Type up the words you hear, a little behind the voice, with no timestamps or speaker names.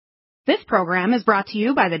This program is brought to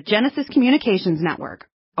you by the Genesis Communications Network,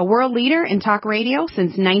 a world leader in talk radio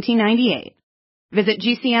since 1998. Visit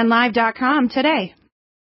GCNlive.com today.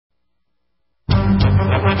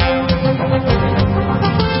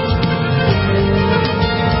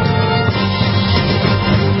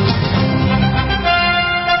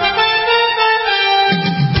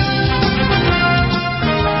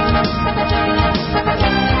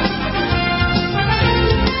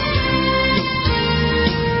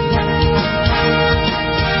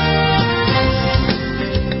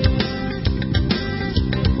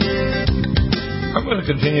 I'm going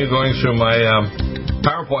to continue going through my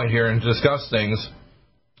PowerPoint here and discuss things.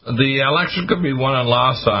 The election could be won and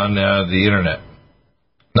lost on the Internet.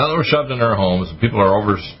 Now that we're shoved in our homes, people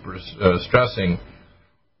are stressing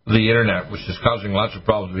the Internet, which is causing lots of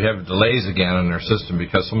problems. We have delays again in our system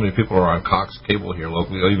because so many people are on Cox cable here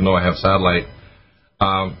locally, even though I have satellite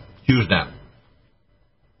HughesNet.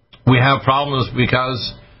 We have problems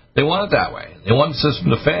because they want it that way. They want the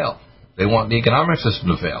system to fail. They want the economic system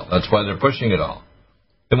to fail. That's why they're pushing it all.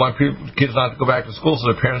 They want kids not to go back to school so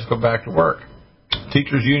their parents go back to work.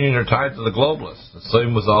 Teachers' union are tied to the globalists. The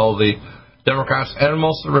same with all the Democrats and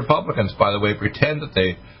most of the Republicans, by the way, pretend that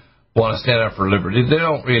they want to stand up for liberty. They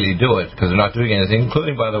don't really do it because they're not doing anything,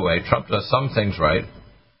 including, by the way, Trump does some things right.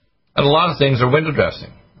 And a lot of things are window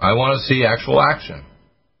dressing. I want to see actual action.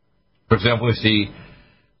 For example, we see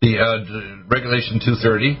the Regulation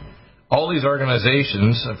 230. All these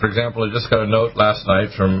organizations, for example, I just got a note last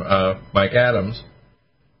night from Mike Adams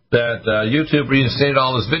that YouTube reinstated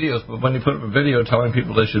all his videos, but when he put up a video telling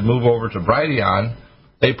people they should move over to Brighteon,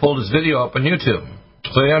 they pulled his video up on YouTube.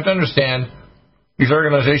 So you have to understand, these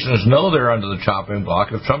organizations know they're under the chopping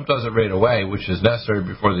block. If Trump does it right away, which is necessary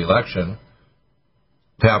before the election,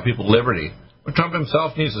 to have people liberty, but Trump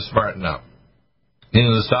himself needs to smarten up. He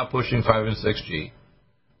needs to stop pushing 5 and 6G,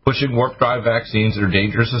 pushing warp drive vaccines that are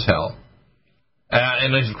dangerous as hell.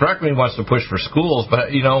 And he's correctly wants to push for schools,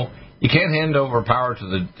 but, you know, you can't hand over power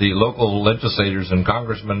to the local legislators and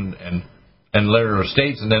congressmen and leader of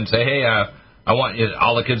states and then say, hey, I want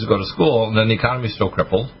all the kids to go to school, and then the economy's still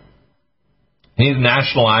crippled. You need to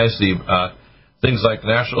nationalize the things like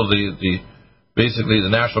basically the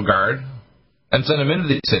National Guard and send them into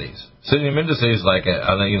these cities. Sending them into cities like,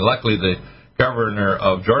 luckily the governor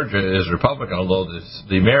of Georgia is Republican, although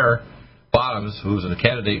the mayor, Bottoms, who's a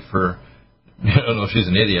candidate for, I don't know if she's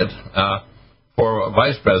an idiot, for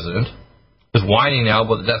vice president, is whining now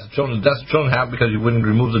about the deaths of children. The deaths of children happen because you wouldn't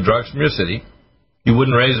remove the drugs from your city. You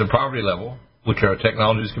wouldn't raise the poverty level, which are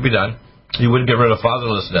technologies can be done. You wouldn't get rid of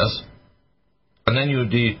fatherlessness. And then you would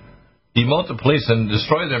demote the police and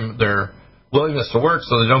destroy their willingness to work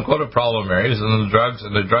so they don't go to problem areas and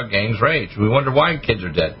the drug gangs rage. We wonder why kids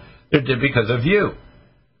are dead. They're dead because of you.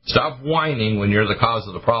 Stop whining when you're the cause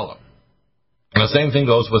of the problem. And the same thing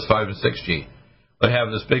goes with 5 and 6G. I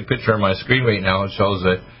have this big picture on my screen right now. It shows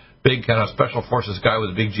a big kind of special forces guy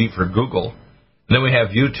with a big Jeep for Google. And then we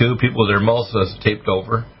have YouTube, people with their mouths taped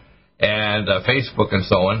over, and Facebook and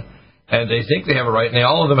so on. And they think they have a right, and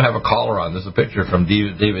all of them have a collar on. There's a picture from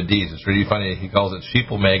David Dees. It's really funny. He calls it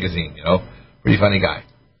Sheeple Magazine, you know. Pretty funny guy.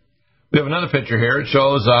 We have another picture here. It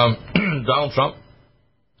shows Donald Trump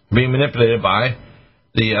being manipulated by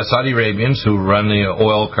the Saudi Arabians who run the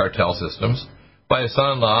oil cartel systems, by his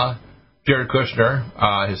son-in-law, Jared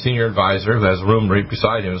Kushner, his senior advisor, who has a room right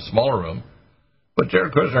beside him, a smaller room. But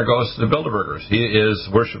Jared Kushner goes to the Bilderbergers. He is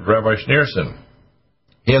worshipped Rabbi Schneerson.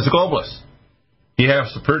 He is a globalist. He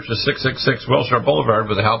has to purchase 666 Wilshire Boulevard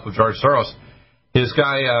with the help of George Soros. His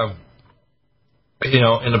guy,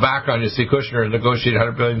 in the background, you see Kushner negotiate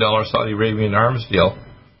 $100 billion Saudi Arabian arms deal.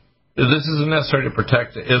 This isn't necessary to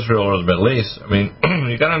protect Israel or the Middle East. I mean,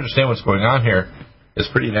 you got to understand what's going on here. It's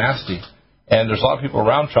pretty nasty. And there's a lot of people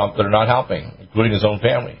around Trump that are not helping, including his own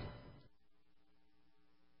family.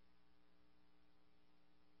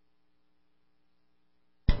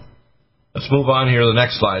 Let's move on here to the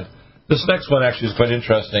next slide. This next one actually is quite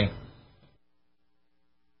interesting.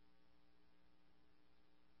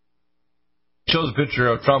 It shows a picture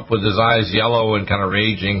of Trump with his eyes yellow and kind of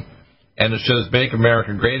raging, and it shows Make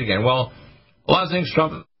America Great Again. Well, a lot of things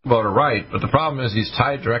Trump about are right, but the problem is he's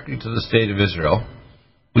tied directly to the state of Israel.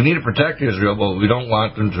 We need to protect Israel, but we don't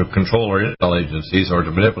want them to control our intel agencies or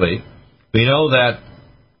to manipulate. We know that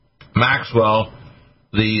Maxwell,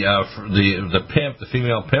 the pimp, the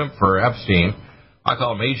female pimp for Epstein, I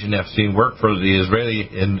call him Agent Epstein, worked for the Israeli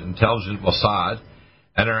intelligence Mossad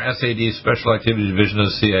and our SAD Special Activity Division of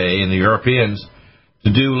the CIA and the Europeans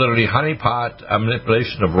to do literally honeypot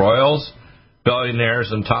manipulation of royals,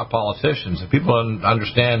 billionaires, and top politicians. And people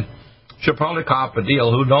understand should probably cop a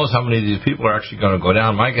deal. Who knows how many of these people are actually going to go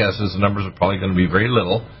down? My guess is the numbers are probably going to be very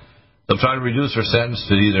little. They'll try to reduce her sentence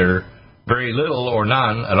to either very little or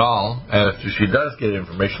none at all if she does get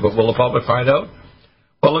information. But will the public find out?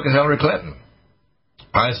 Well, look at Hillary Clinton,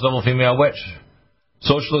 highest level female witch.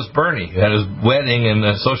 Socialist Bernie, who had his wedding in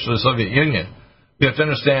the Socialist Soviet Union. You have to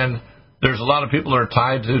understand there's a lot of people that are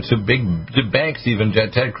tied to big banks. Even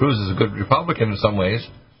Ted Cruz is a good Republican in some ways.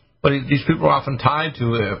 But these people are often tied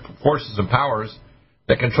to forces and powers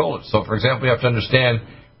that control it. So, for example, you have to understand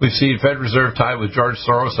we've seen Fed Reserve tied with George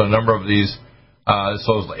Soros and a number of these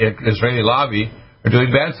Israeli lobby are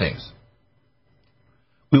doing bad things.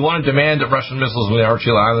 We want to demand that Russian missiles in the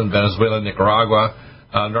Archipelago Island, Venezuela, Nicaragua,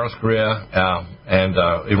 North Korea, and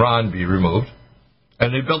Iran be removed.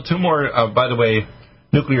 And they built 2 more, by the way,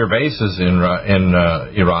 nuclear bases in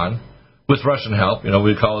Iran with Russian help. You know,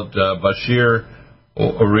 we call it Bashir.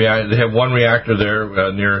 They have 1 reactor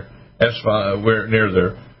there near Esfahan,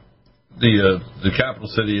 near the capital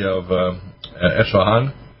city of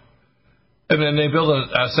Esfahan. And then they build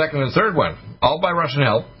a second and third one, all by Russian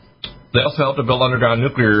help. They also helped to build underground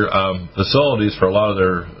nuclear facilities for a lot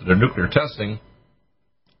of their nuclear testing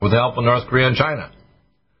with the help of North Korea and China.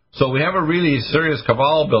 So we have a really serious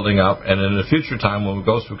cabal building up, and in the future time when we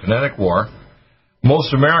go through kinetic war,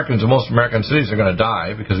 most Americans and most American cities are going to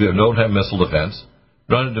die because we don't have missile defense.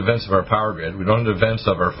 We don't have defense of our power grid. We don't have defense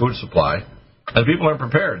of our food supply. And people aren't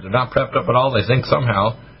prepared. They're not prepped up at all. They think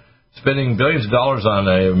somehow spending billions of dollars on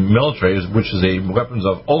a military, which is a weapons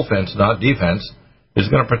of offense, not defense, is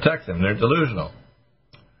going to protect them. They're delusional.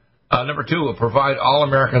 Number 2, provide all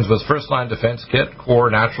Americans with first-line defense kit, core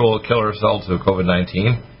natural killer cells to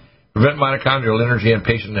COVID-19, prevent mitochondrial energy and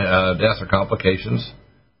patient death or complications.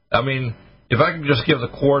 I mean, if I could just give the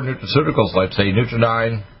core nutraceuticals, like, say,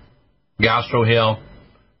 Nutridyne, GastroHeal,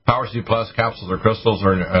 Power C Plus capsules or crystals,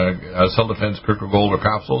 or Cell Defense Cricker Gold or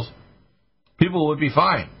capsules, people would be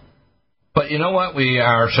fine. But you know what? We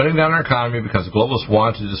are shutting down our economy because the globalists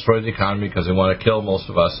want to destroy the economy because they want to kill most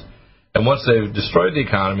of us. And once they've destroyed the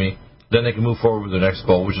economy, then they can move forward with their next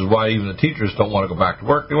goal, which is why even the teachers don't want to go back to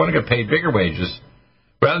work. They want to get paid bigger wages.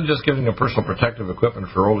 Rather than just giving them personal protective equipment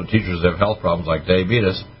for older teachers that have health problems like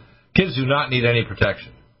diabetes, kids do not need any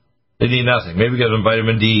protection. They need nothing. Maybe give them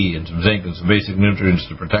vitamin D and some zinc and some basic nutrients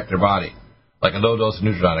to protect their body, like a low dose of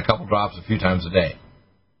Nutridyne, a couple drops a few times a day.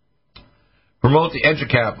 Promote the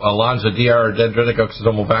EduCap Alonza DR dendritic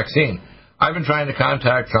oxysomal vaccine. I've been trying to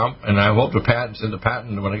contact Trump, and I hope to send the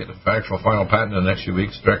patent when I get the actual final patent in the next few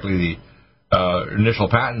weeks, directly the initial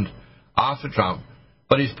patent off to Trump.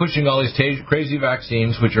 But he's pushing all these crazy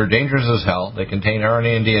vaccines, which are dangerous as hell. They contain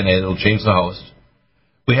RNA and DNA that will change the host.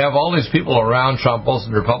 We have all these people around Trump, both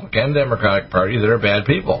in the Republican and Democratic Party, that are bad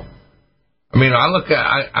people. I mean,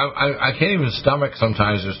 I can't even stomach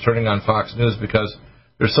sometimes just turning on Fox News because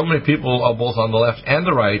there's so many people both on the left and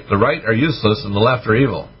the right. The right are useless and the left are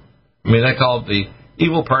evil. I mean, they call it the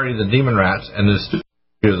evil party, the demon rats, and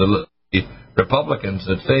the Republicans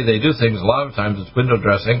that say they do things. A lot of times it's window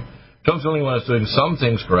dressing. Trump's the only one that's doing some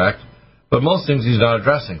things correct, but most things he's not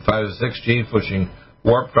addressing. 5 to 6G, pushing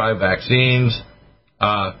warp drive vaccines,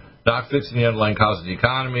 not fixing the underlying cause of the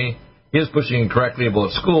economy. He is pushing correctly about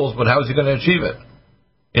schools, but how is he going to achieve it?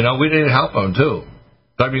 You know, we need to help him, too.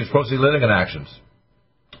 That means proceed litigant actions.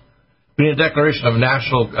 We need a declaration of a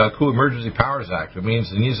National Coup Emergency Powers Act. It means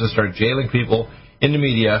he needs to start jailing people in the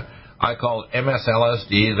media. I call it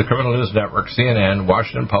MSLSD, the Criminal News Network, CNN,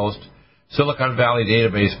 Washington Post, Silicon Valley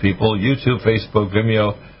database people, YouTube, Facebook,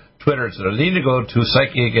 Vimeo, Twitter, etc. They need to go to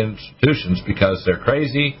psychiatric institutions because they're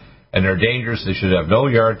crazy and they're dangerous. They should have no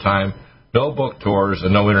yard time, no book tours,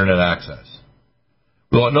 and no internet access.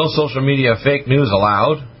 We want no social media fake news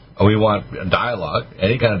allowed. We want dialogue.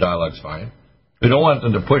 Any kind of dialogue is fine. We don't want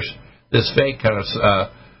them to push this fake kind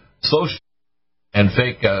of social and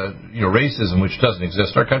fake racism, which doesn't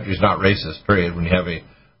exist. Our country is not racist, period. When you have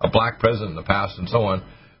a black president in the past and so on,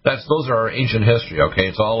 those are our ancient history, okay?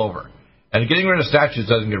 It's all over. And getting rid of statues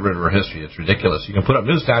doesn't get rid of our history. It's ridiculous. You can put up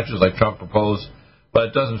new statues like Trump proposed, but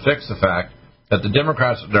it doesn't fix the fact that the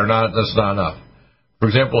Democrats, that's not enough. For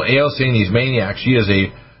example, AOC and these maniacs, she is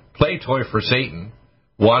a play toy for Satan,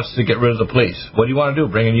 wants to get rid of the police. What do you want to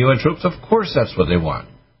do, bring in UN troops? Of course that's what they want.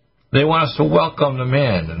 They want us to welcome them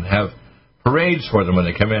in and have parades for them when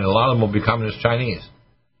they come in. A lot of them will be communist Chinese.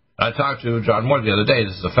 I talked to John Moore the other day.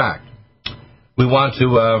 This is a fact. We want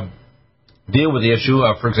to deal with the issue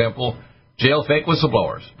of, for example, jail fake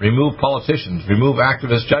whistleblowers, remove politicians, remove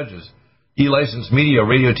activist judges, de-license media,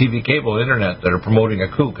 radio, TV, cable, and internet that are promoting a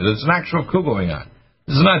coup, because it's an actual coup going on.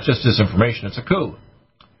 This is not just disinformation, it's a coup.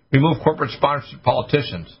 Remove corporate-sponsored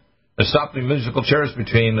politicians to stop the musical chairs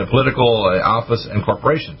between the political office and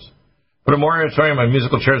corporations. Put a moratorium on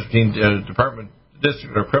musical chairs between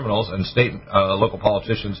district or criminals and state local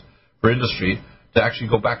politicians for industry to actually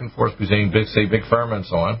go back and forth between big pharma and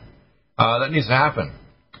so on. That needs to happen.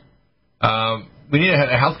 We need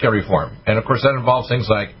a healthcare reform, and of course that involves things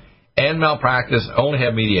like end malpractice, only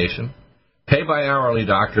have mediation, pay by hourly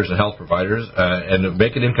doctors and health providers, and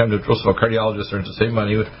make it income neutral so cardiologists earn the same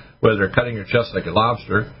money whether they're cutting your chest like a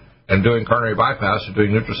lobster and doing coronary bypass or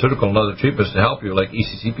doing nutraceutical and other treatments to help you, like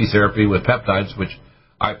ECCP therapy with peptides, which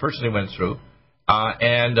I personally went through,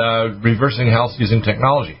 and reversing health using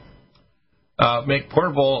technology. Make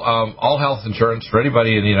portable all health insurance for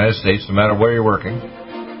anybody in the United States, no matter where you're working.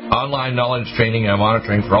 Online knowledge training and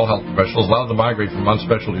monitoring for all health professionals. Allow them to migrate from one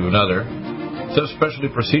specialty to another. Set up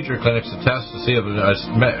specialty procedure clinics to test to see if a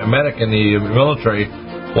medic in the military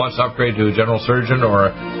wants to upgrade to a general surgeon,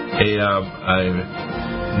 or a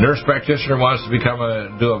nurse practitioner wants to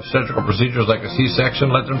do obstetrical procedures like a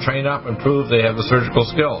C-section. Let them train up and prove they have the surgical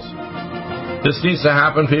skills. This needs to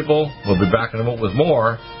happen, people. We'll be back in a moment with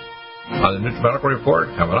more on the NutriMedical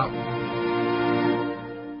Report coming up.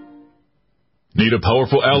 Need a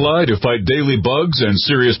powerful ally to fight daily bugs and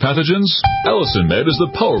serious pathogens? Allicin Med is the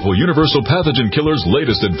powerful universal pathogen killer's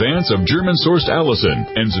latest advance of German-sourced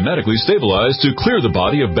allicin, enzymatically stabilized to clear the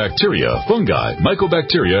body of bacteria, fungi,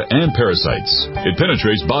 mycobacteria, and parasites. It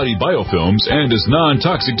penetrates body biofilms and is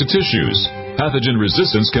non-toxic to tissues. Pathogen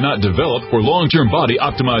resistance cannot develop for long-term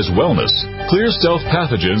body-optimized wellness. Clear stealth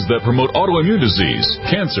pathogens that promote autoimmune disease,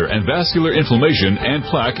 cancer, and vascular inflammation and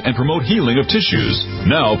plaque, and promote healing of tissues.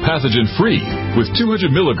 Now pathogen-free. With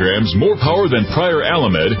 200 milligrams more power than prior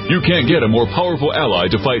Alamed, you can't get a more powerful ally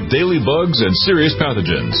to fight daily bugs and serious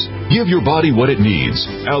pathogens. Give your body what it needs.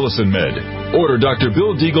 Allicin Med. Order Dr.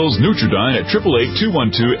 Bill Deagle's Nutridyne at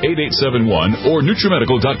 888-212-8871 or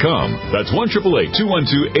NutriMedical.com. That's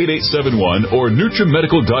 1-888-212-8871 or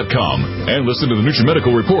NutriMedical.com. And listen to the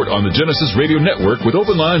NutriMedical Report on the Genesis Radio Network with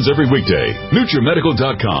open lines every weekday.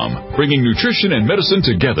 NutriMedical.com, bringing nutrition and medicine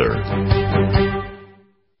together.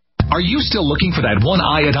 Are you still looking for that one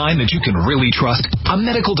iodine that you can really trust? A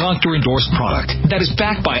medical doctor-endorsed product that is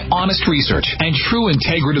backed by honest research and true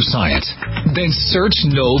integrative science? Then search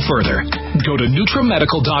no further. Go to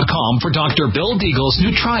NutriMedical.com for Dr. Bill Deagle's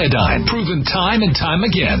Nutriodine, proven time and time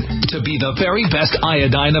again to be the very best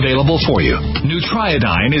iodine available for you.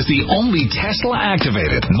 Nutriodine is the only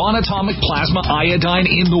Tesla-activated monatomic plasma iodine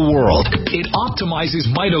in the world. It optimizes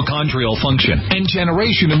mitochondrial function and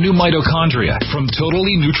generation of new mitochondria from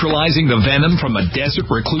totally neutralizing the venom from a desert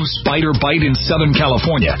recluse spider bite in Southern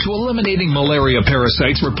California to eliminating malaria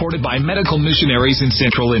parasites reported by medical missionaries in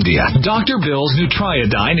Central India. Dr. Bill's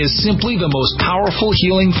Nutriodine is simply the most powerful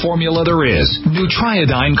healing formula there is.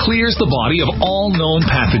 Nutriodine clears the body of all known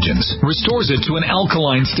pathogens, restores it to an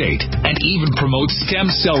alkaline state, and even promotes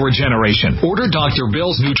stem cell regeneration. Order Dr.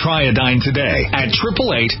 Bill's Nutriodine today at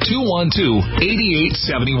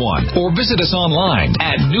 888-212-8871 or visit us online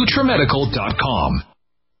at NutriMedical.com.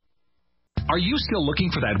 Are you still looking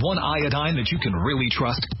for that one iodine that you can really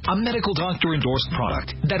trust? A medical doctor-endorsed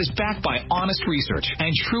product that is backed by honest research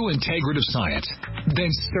and true integrative science?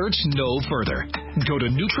 Then search no further. Go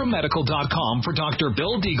to NutriMedical.com for Dr.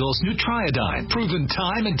 Bill Deagle's Nutriodine, proven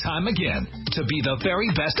time and time again to be the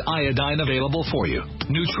very best iodine available for you.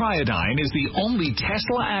 Nutriodine is the only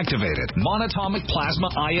Tesla-activated monatomic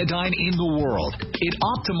plasma iodine in the world. It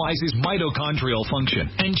optimizes mitochondrial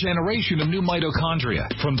function and generation of new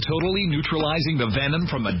mitochondria from totally neutralizing the venom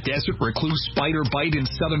from a desert recluse spider bite in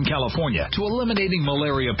Southern California to eliminating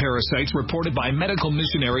malaria parasites reported by medical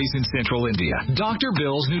missionaries in Central India. Dr.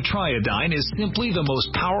 Bill's Nutriodine is simply the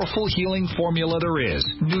most powerful healing formula there is.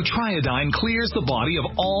 Nutriodine clears the body of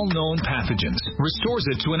all known pathogens, restores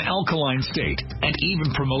it to an alkaline state, and even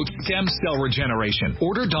promotes stem cell regeneration.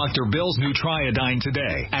 Order Dr. Bill's Nutriodine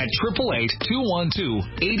today at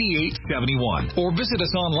 888-212-8871 or visit us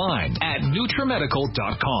online at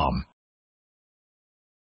NutriMedical.com.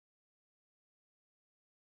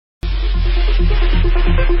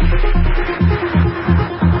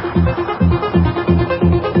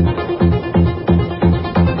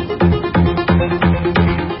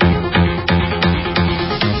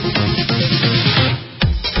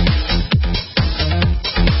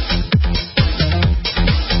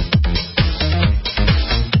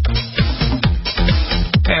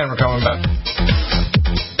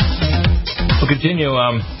 Continue.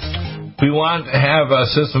 We want to have a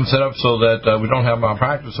system set up so that we don't have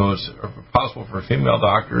malpractice, so it's possible for female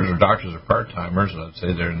doctors or doctors of part-timers, let's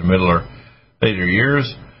say they're in the middle or later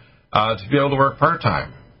years, to be able to work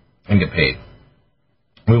part-time and get paid.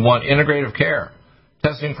 We want integrative care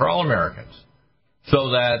testing for all Americans, so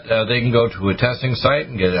that they can go to a testing site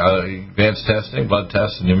and get advanced testing, blood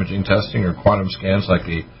tests and imaging testing, or quantum scans like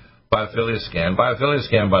the biophilia scan. Biophilia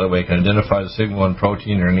scan, by the way, can identify the sigma-1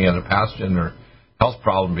 protein or any other pathogen or health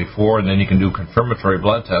problem before, and then you can do confirmatory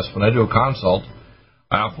blood tests. When I do a consult,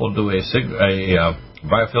 I often do a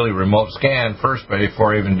biophilia remote scan first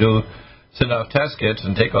before I even send out test kits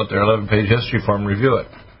and take out their 11-page history form and review it.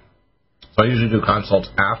 So I usually do consults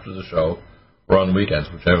after the show or on the weekends,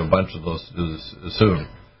 which I have a bunch of those to do soon.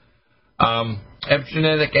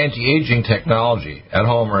 Epigenetic anti-aging technology at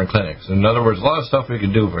home or in clinics. In other words, a lot of stuff we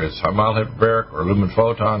can do for it. Mild hyperbaric or lumen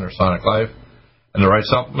photon or sonic life and the right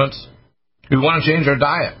supplements. We want to change our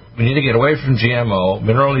diet. We need to get away from GMO,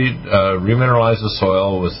 remineralize the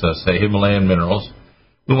soil with, say, Himalayan minerals.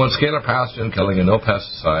 We want scalar pathogen killing and no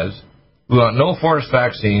pesticides. We want no forced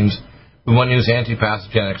vaccines. We want to use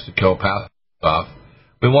antipathogenics to kill pathogens off.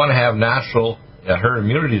 We want to have natural herd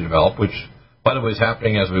immunity develop, which, by the way, is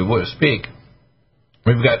happening as we speak.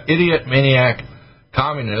 We've got idiot, maniac,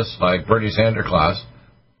 communists like Bernie Sanders,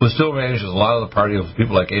 who still manages a lot of the party with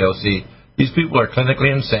people like AOC. These people are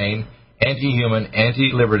clinically insane, anti-human,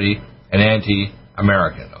 anti-liberty, and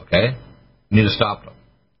anti-American, okay? We need to stop them.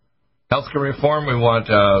 Healthcare reform, we want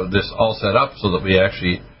this all set up so that we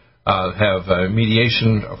actually have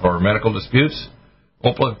mediation for medical disputes,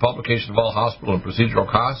 open publication of all hospital and procedural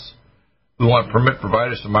costs. We want to permit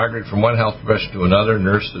providers to migrate from one health profession to another,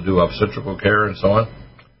 nurse to do obstetrical care and so on.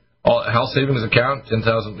 Health savings account, $10,000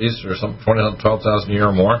 at least, or something, $12,000 a year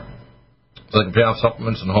or more. So they can pay off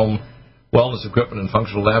supplements and home wellness equipment and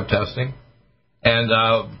functional lab testing. And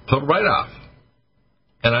total write-off.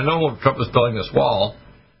 And I know Trump is building this wall.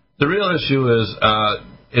 The real issue is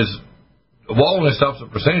a wall only stops a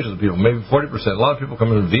percentage of the people, maybe 40%. A lot of people come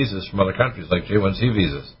in with visas from other countries, like J1C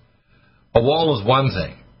visas. A wall is one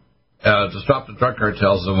thing. To stop the drug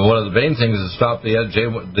cartels, and one of the main things is to stop the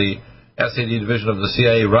SAD division of the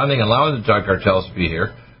CIA running and allowing the drug cartels to be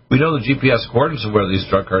here. We know the GPS coordinates of where these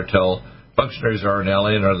drug cartel functionaries are in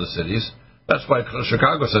LA and other cities. That's why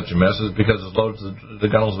Chicago is such a mess, is because it's loaded to the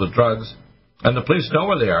gunnels with drugs, and the police know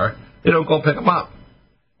where they are. They don't go pick them up.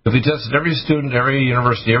 If we tested every student, every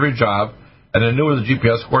university, every job, and then knew where the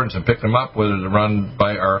GPS coordinates and picked them up, whether they're run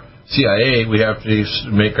by our CIA, we have to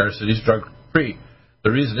make our cities drug-free. The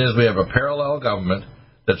reason is we have a parallel government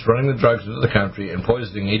that's running the drugs into the country and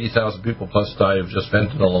poisoning 80,000 people plus die of just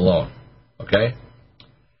fentanyl alone. Okay?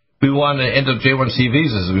 We want to end up J1C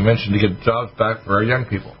visas, as we mentioned, to get jobs back for our young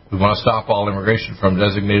people. We want to stop all immigration from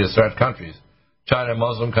designated threat countries. China,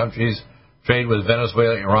 Muslim countries, trade with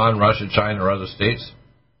Venezuela, Iran, Russia, China, or other states.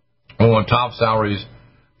 We want top salaries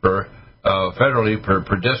for federally per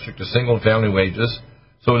district to single family wages.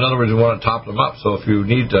 So in other words, we want to top them up. So if you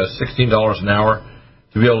need $16 an hour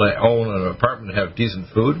to be able to own an apartment and have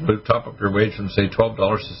decent food, we'll top up your wage from, say, $12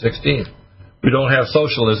 to $16. We don't have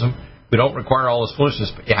socialism. We don't require all this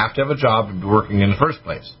foolishness, but you have to have a job to be working in the first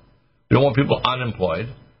place. We don't want people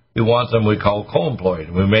unemployed. We want them, we call, co-employed.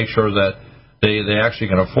 We make sure that they actually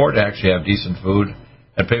can afford to actually have decent food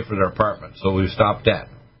and pay for their apartment. So we stop debt.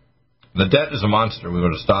 The debt is a monster. We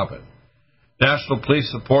want to stop it. National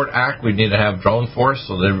Police Support Act, we need to have drone force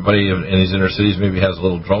so that everybody in these inner cities maybe has a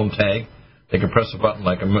little drone tag. They can press a button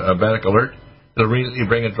like a medic alert. It'll immediately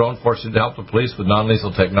bring a drone force in to help the police with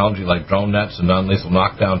non-lethal technology like drone nets and non-lethal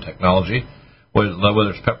knockdown technology, whether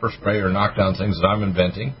it's pepper spray or knockdown things that I'm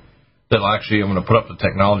inventing. That'll actually, I'm going to put up the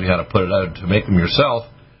technology how to put it out to make them yourself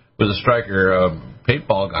with a striker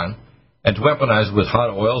paintball gun and to weaponize it with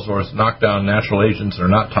hot oils or knock down natural agents that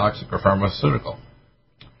are not toxic or pharmaceutical.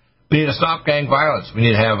 We need to stop gang violence. We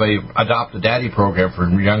need to have adopt a daddy program for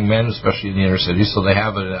young men, especially in the inner cities, so they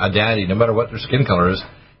have a daddy, no matter what their skin color is.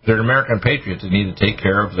 If they're an American patriot, they need to take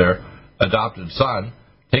care of their adopted son,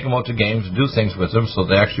 take them out to games and do things with them so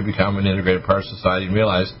they actually become an integrated part of society and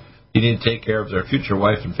realize you need to take care of their future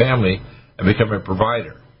wife and family and become a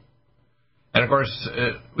provider. And, of course,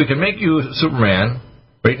 we can make you Superman.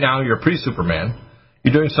 Right now, you're pre-Superman.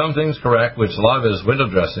 You're doing some things correct, which a lot of it is window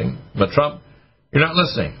dressing. But, Trump, you're not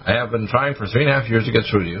listening. I have been trying for 3.5 years to get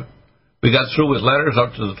through to you. We got through with letters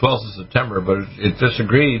up to the 12th of September, but it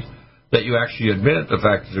disagreed that you actually admitted the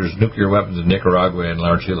fact that there's nuclear weapons in Nicaragua and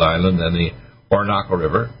Large Hill Island and the Orinoco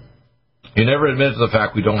River. You never admitted to the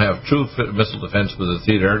fact we don't have true missile defense with the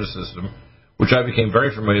Theodore system, which I became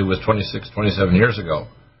very familiar with 27 years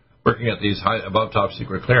ago, working at these above top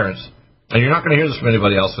secret clearance. And you're not going to hear this from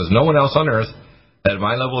anybody else, because no one else on Earth had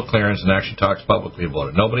my level of clearance and actually talks publicly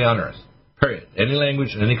about it. Nobody on Earth. Period. Any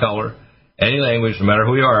language, any color, any language, no matter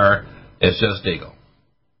who you are, it's just ego.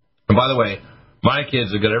 And by the way, my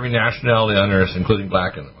kids have got every nationality on Earth, including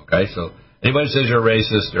black in them, okay? So Anybody who says you're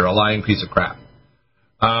racist, they're a lying piece of crap.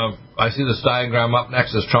 I see this diagram up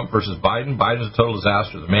next as Trump versus Biden. Biden's a total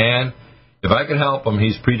disaster. The man, if I could help him,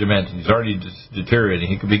 he's pre-demented. He's already deteriorating.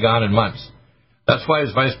 He could be gone in months. That's why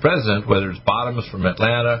his vice president, whether it's Bottoms from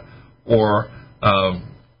Atlanta or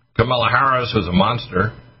Kamala Harris, who's a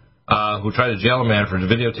monster, who tried to jail a man for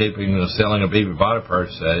videotaping the selling of baby body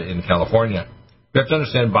parts in California. You have to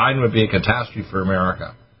understand Biden would be a catastrophe for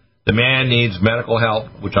America. The man needs medical help,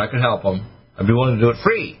 which I could help him. I'd be willing to do it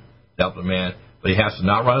free to help the man, but he has to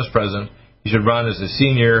not run as president. He should run as a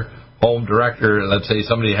senior home director. Let's say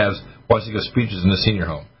somebody wants to give speeches in the senior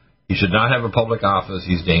home. He should not have a public office.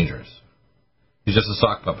 He's dangerous. He's just a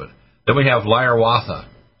sock puppet. Then we have Liar Watha,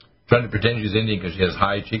 trying to pretend she's Indian because she has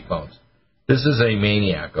high cheekbones. This is a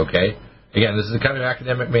maniac, okay? Again, this is the kind of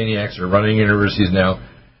academic maniacs that are running universities now.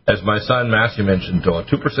 As my son Matthew mentioned, 2%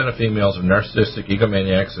 of females are narcissistic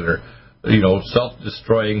egomaniacs that are,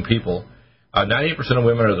 self-destroying people. 98% of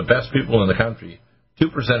women are the best people in the country.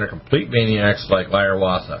 2% are complete maniacs like Liar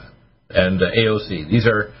Watha and AOC. These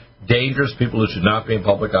are dangerous people who should not be in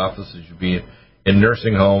public office. They should be in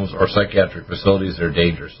nursing homes or psychiatric facilities. They're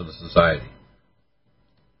dangerous to the society.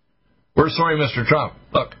 We're sorry, Mr. Trump.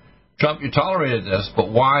 Look, Trump, you tolerated this, but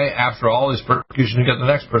why, after all this persecution, you get the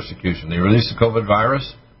next persecution? They released the COVID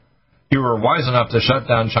virus. You were wise enough to shut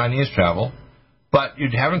down Chinese travel, but you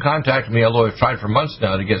haven't contacted me, although I've tried for months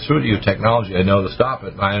now to get through to you technology. I know to stop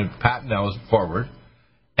it. My patent now is forward.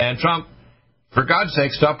 And Trump, for God's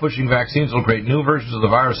sake, stop pushing vaccines that will create new versions of the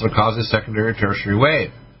virus that will cause a secondary or tertiary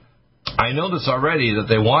wave. I know this already, that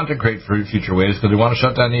they want to create future waves because they want to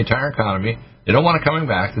shut down the entire economy. They don't want it coming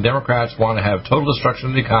back. The Democrats want to have total destruction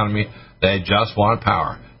of the economy. They just want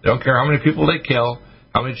power. They don't care how many people they kill,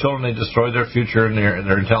 how many children they destroy their future and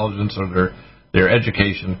their intelligence or their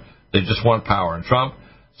education. They just want power. And Trump,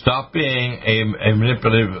 stop being a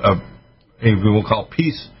manipulative, we will call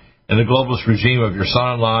peace in the globalist regime of your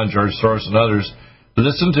son-in-law and George Soros and others.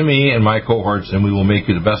 Listen to me and my cohorts, and we will make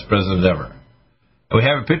you the best president ever. And we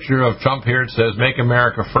have a picture of Trump here. It says, "Make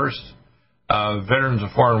America First." Veterans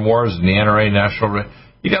of foreign wars and the NRA National.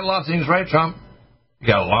 You got a lot of things right, Trump. You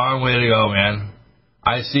got a long way to go, man.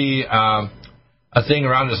 I see a thing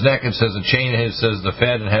around his neck. It says a chain. It says the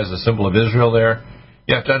Fed and has the symbol of Israel there.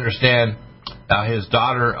 You have to understand his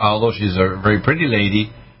daughter, although she's a very pretty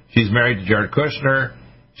lady, she's married to Jared Kushner.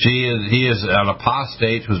 He is an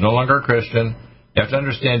apostate who's no longer a Christian. You have to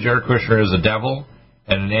understand Jared Kushner is a devil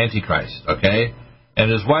and an antichrist, okay?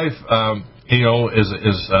 And his wife,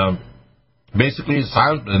 is basically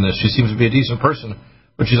silent in this. She seems to be a decent person,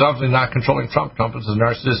 but she's obviously not controlling Trump. Trump is a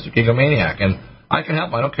narcissistic egomaniac, and I can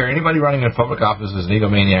help. I don't care. Anybody running in public office is an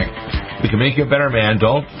egomaniac. We can make you a better man.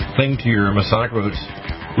 Don't cling to your Masonic roots.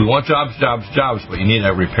 We want jobs, jobs, jobs, but you need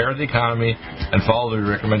to repair the economy and follow the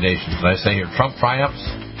recommendations. And I say here, Trump triumphs,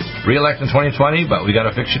 re-elect in 2020, but we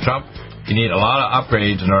got to fix you, Trump. You need a lot of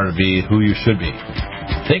upgrades in order to be who you should be.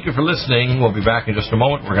 Thank you for listening. We'll be back in just a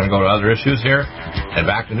moment. We're going to go to other issues here and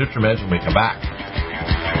back to NutriMeds when we come back.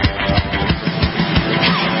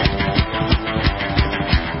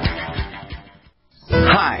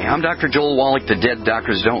 Hi, I'm Dr. Joel Wallach, the Dead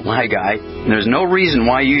Doctors Don't Lie guy, and there's no reason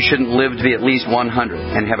why you shouldn't live to be at least 100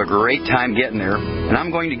 and have a great time getting there. And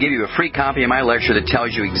I'm going to give you a free copy of my lecture that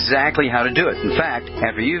tells you exactly how to do it. In fact,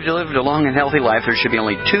 after you've lived a long and healthy life, there should be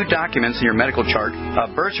only 2 documents in your medical chart, a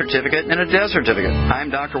birth certificate and a death certificate. I'm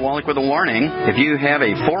Dr. Wallach with a warning. If you have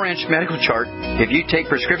a 4-inch medical chart, if you take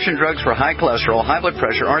prescription drugs for high cholesterol, high blood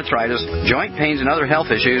pressure, arthritis, joint pains, and other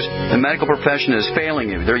health issues, the medical profession is failing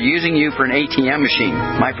you. They're using you for an ATM machine.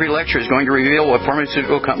 My free lecture is going to reveal what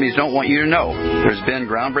pharmaceutical companies don't want you to know. There's been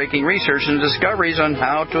groundbreaking research and discoveries on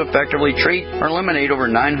how to effectively treat or eliminate over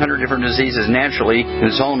 900 different diseases naturally, and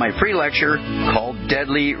it's all in my free lecture called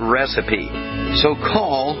Deadly Recipe. So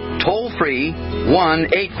call toll-free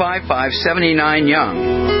 1-855-79-YOUNG.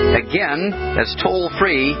 Again, that's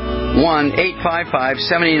toll-free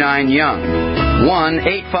 1-855-79-YOUNG.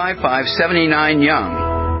 1-855-79-YOUNG.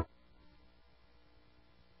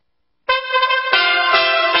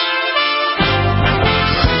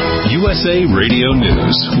 USA Radio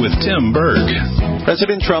News with Tim Berg.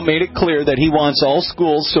 President Trump made it clear that he wants all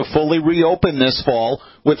schools to fully reopen this fall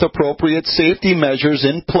with appropriate safety measures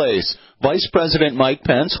in place. Vice President Mike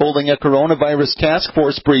Pence, holding a coronavirus task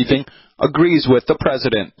force briefing, agrees with the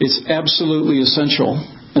president. It's absolutely essential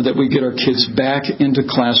that we get our kids back into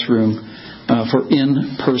classroom for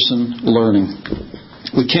in-person learning.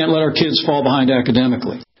 We can't let our kids fall behind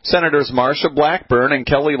academically. Senators Marsha Blackburn and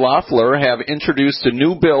Kelly Loeffler have introduced a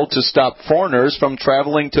new bill to stop foreigners from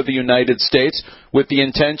traveling to the United States with the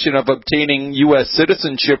intention of obtaining U.S.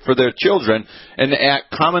 citizenship for their children, an act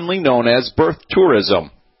commonly known as birth tourism.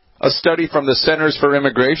 A study from the Centers for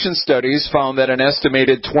Immigration Studies found that an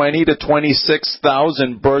estimated 20 to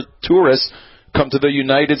 26,000 birth tourists come to the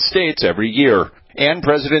United States every year. And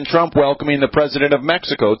President Trump welcoming the President of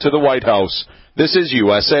Mexico to the White House. This is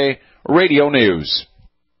USA Radio News.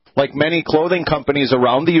 Like many clothing companies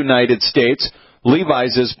around the United States,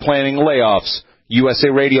 Levi's is planning layoffs. USA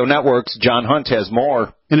Radio Network's John Hunt has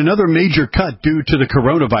more. In another major cut due to the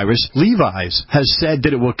coronavirus, Levi's has said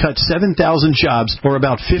that it will cut 7,000 jobs, or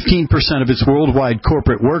about 15% of its worldwide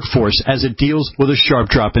corporate workforce, as it deals with a sharp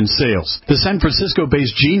drop in sales. The San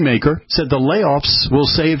Francisco-based jean maker said the layoffs will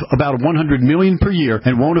save about $100 million per year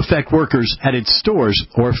and won't affect workers at its stores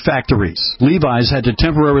or factories. Levi's had to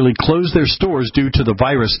temporarily close their stores due to the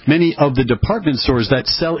virus. Many of the department stores that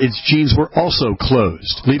sell its jeans were also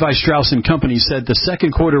closed. Levi Strauss & Company said the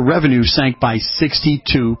second quarter revenue sank by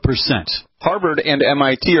 62%. Harvard and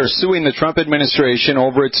MIT are suing the Trump administration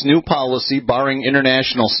over its new policy barring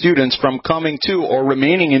international students from coming to or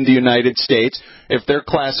remaining in the United States if their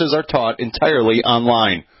classes are taught entirely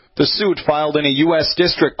online. The suit, filed in a U.S.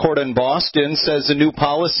 District Court in Boston, says the new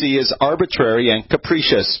policy is arbitrary and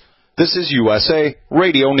capricious. This is USA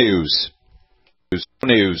Radio News.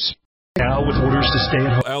 Now, with orders to stay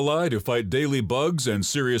at home. Ally to fight daily bugs and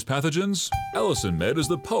serious pathogens? Allicin Med is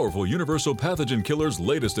the powerful universal pathogen killer's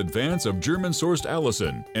latest advance of German-sourced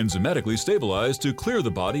allicin, enzymatically stabilized to clear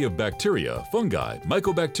the body of bacteria, fungi,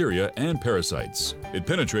 mycobacteria, and parasites. It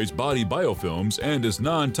penetrates body biofilms and is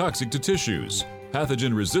non-toxic to tissues.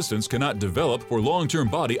 Pathogen resistance cannot develop for long-term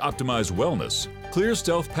body-optimized wellness. Clear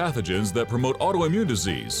stealth pathogens that promote autoimmune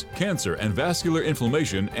disease, cancer and vascular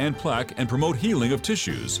inflammation and plaque, and promote healing of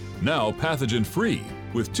tissues. Now pathogen-free.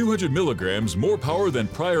 With 200 milligrams more power than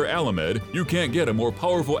prior Alamed, you can't get a more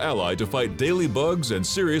powerful ally to fight daily bugs and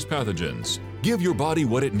serious pathogens. Give your body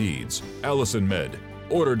what it needs. Allicin Med.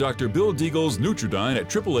 Order Dr. Bill Deagle's Nutridyne at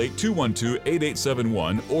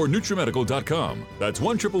 888-212-8871 or NutriMedical.com. That's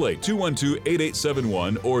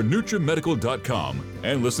 1-888-212-8871 or NutriMedical.com.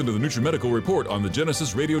 And listen to the NutriMedical Report on the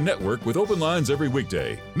Genesis Radio Network with open lines every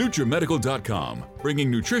weekday. NutriMedical.com,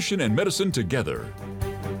 bringing nutrition and medicine together.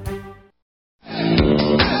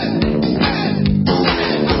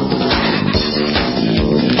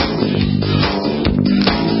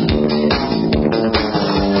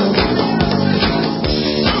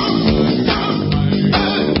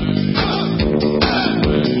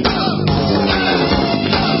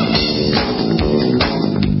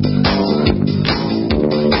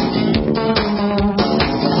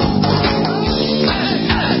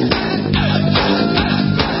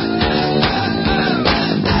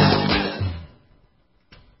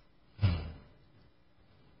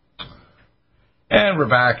 We're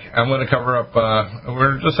back. I'm going to cover up,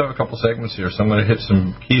 we're just have a couple segments here, so I'm going to hit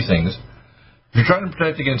some key things. If you're trying to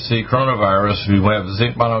protect against the coronavirus, we have the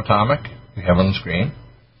zinc monoatomic, we have on the screen.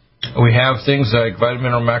 We have things like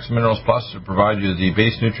Vitamin or Max Minerals Plus to provide you the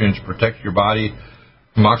base nutrients to protect your body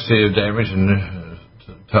from oxidative damage and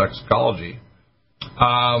toxicology.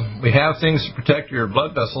 We have things to protect your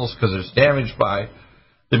blood vessels because it's damaged by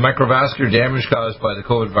the microvascular damage caused by the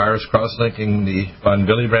COVID virus, cross-linking the von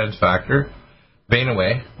Willebrand's factor,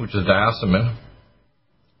 Vein-Away, which is diosmin,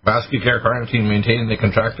 vascular carnitine, maintaining the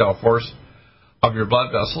contractile force of your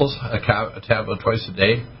blood vessels, a tablet twice a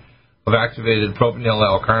day of activated propionyl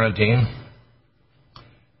L-carnitine.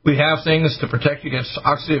 We have things to protect you against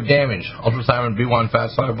oxidative damage, ultrathymine B1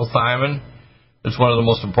 fat-soluble thiamine. It's one of the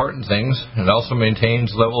most important things. It also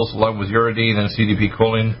maintains levels along with uridine and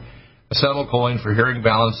CDP-choline, acetylcholine for hearing,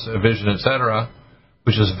 balance, vision, etc.,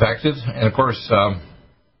 which is effective. And, of course,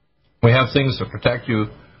 we have things to protect you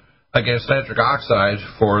against nitric oxide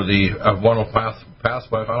for the final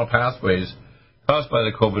pathways caused by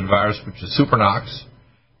the COVID virus, which is Supernox.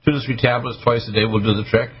 2 to 3 tablets twice a day will do the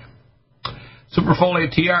trick. Superfolate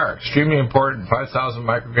TR, extremely important. 5,000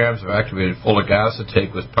 micrograms of activated folic acid,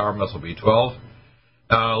 take with Power Muscle B12.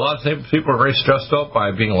 A lot of people are very stressed out by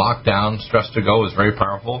being locked down. Stress to Go is very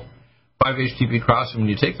powerful. 5-HTP crossing. When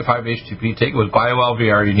you take the 5-HTP, take it with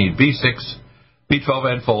BioLVR. You need B6, B12,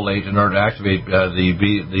 and folate in order to activate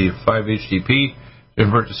the 5-HTP to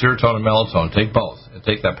convert to serotonin and melatonin. Take both. And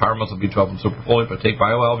take that Power Muscle B12 and Superfolate, but take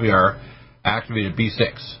BioLVR, activated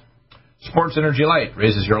B6. Sports Energy Light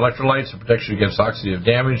raises your electrolytes and protects you against oxidative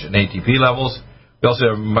damage and ATP levels. We also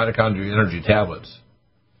have mitochondrial energy tablets.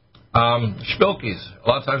 Spilkies. A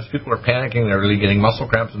lot of times people are panicking. They're really getting muscle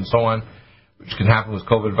cramps and so on. which can happen with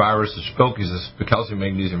COVID virus. The Spilk is the calcium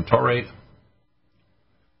magnesium taurate.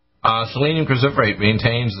 Selenium cruciferate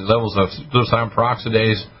maintains the levels of glutathione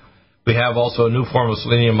peroxidase. We have also a new form of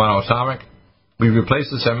selenium monoatomic. We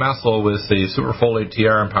replaced the methyl with the superfolate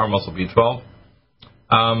TR and Power Muscle B12.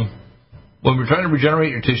 When we're trying to regenerate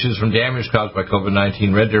your tissues from damage caused by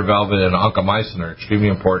COVID-19, red deer velvet and oncomycin are extremely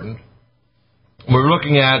important. We're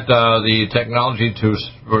looking at the technology to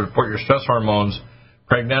report your stress hormones,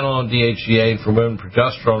 pregnenolone, DHEA for women,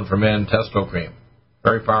 progesterone for men, testo cream.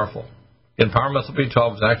 Very powerful. In Power Muscle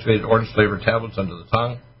B12 is activated orange-flavored tablets under the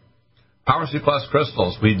tongue. Power C Plus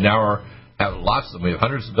crystals, we now have lots of them. We have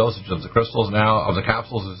hundreds of dosages of the crystals now, of the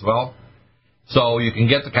capsules as well. So you can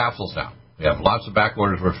get the capsules now. We have lots of back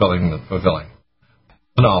orders we're fulfilling.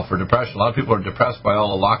 No, for depression, a lot of people are depressed by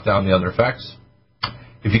all the lockdown and the other effects.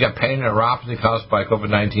 If you got pain and neuropathy caused by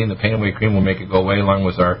COVID-19, the Pain Away Cream will make it go away, along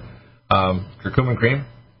with our curcumin cream.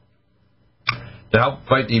 To help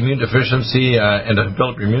fight the immune deficiency and to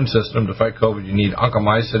build up your immune system to fight COVID, you need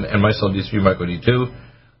oncomycin and Mycel D3 Myco D2.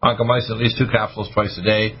 Oncomycin, at least 2 capsules twice a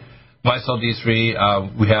day. Mycel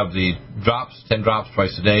D3, we have the drops, 10 drops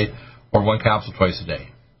twice a day, or 1 capsule twice a day.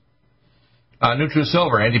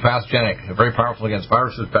 NutriSilver, antipathogenic, very powerful against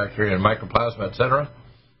viruses, bacteria, and mycoplasma, etc.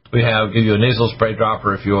 We give you a nasal spray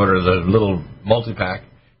dropper if you order the little multi-pack.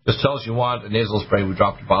 Just tell us you want a nasal spray, we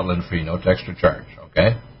drop the bottle in free, no extra charge,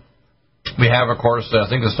 okay? We have, of course,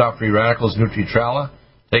 things to stop free radicals, Nutritrala.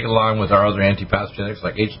 Take it along with our other antipathogenics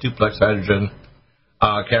like H2-plex hydrogen,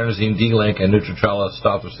 carnosine D-link, and Nutritrala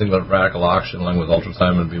stop the single radical oxygen along with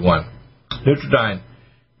ultrathymine B1. Nutridyne.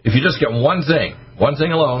 If you just get one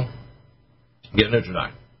thing alone, get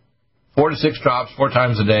Nutridyne. 4 to 6 drops, 4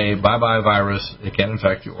 times a day. Bye-bye virus. It can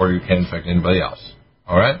infect you, or you can infect anybody else.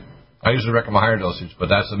 All right? I usually recommend higher dosage, but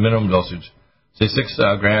that's the minimum dosage. Say 6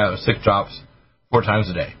 drops, 4 times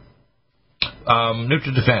a day.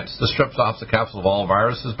 NutriDefense. This strips off the capsule of all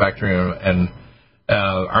viruses, bacteria, and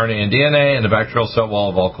RNA and DNA, and the bacterial cell wall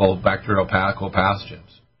of all bacterial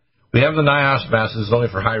pathogens. We have the NIOSH mask. This is only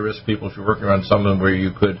for high-risk people. If you're working on someone where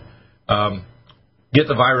you could get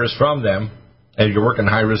the virus from them, and you're working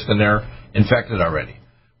high risk and they're infected already.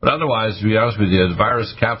 But otherwise, to be honest with you, the virus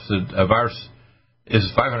is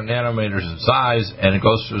 500 nanometers in size, and it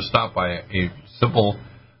goes to stop by a simple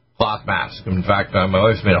cloth mask. In fact, my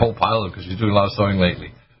wife's made a whole pile of it because she's doing a lot of sewing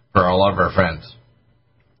lately for a lot of our friends.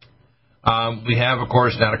 We have, of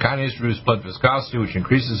course, nattokinase to reduce blood viscosity, which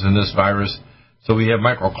increases in this virus. So we have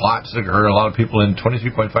microclots that hurt a lot of people.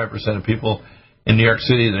 23.5% of people in New York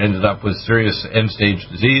City that ended up with serious end-stage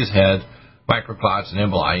disease had microclots and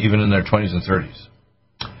emboli, even in their 20s and 30s.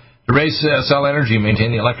 To raise cell energy,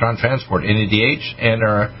 maintain the electron transport, NADH, and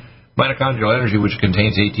our mitochondrial energy, which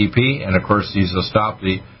contains ATP, and of course these will stop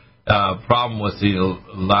the problem with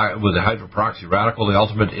the hydroperoxy radical. The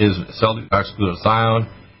ultimate is cell detox glutathione,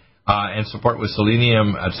 and support with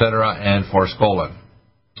selenium, etc., and forskolin.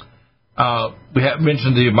 We have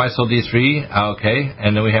mentioned the Mycel D3, okay,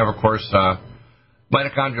 and then we have, of course,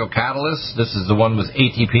 mitochondrial catalyst. This is the one with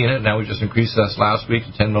ATP in it. Now we just increased this last week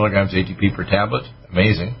to 10 milligrams ATP per tablet.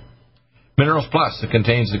 Amazing. Minerals Plus. It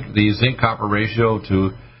contains the zinc-copper ratio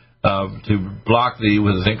to block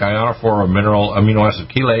with the zinc ionophore or mineral amino acid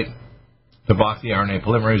chelate to block the RNA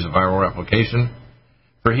polymerase of viral replication.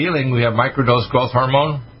 For healing, we have microdose growth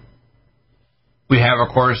hormone. We have,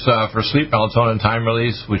 of course, for sleep, melatonin time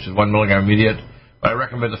release, which is 1 milligram immediate. But I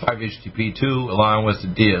recommend the 5-HTP2 along with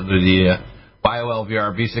the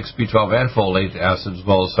BioLVR, B6, B12, and folate acid, as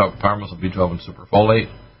well as Power Muscle B12 and superfolate.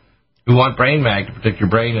 We want Brain Mag to protect your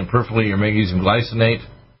brain and peripherally your magnesium glycinate.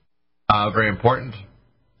 Very important.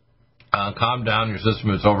 Calm down your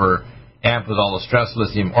system. It's over amped with all the stress.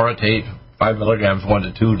 Lithium orotate, 5 milligrams, 1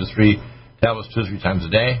 to 2 to 3 tablets 2 to 3 times a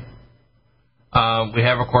day. We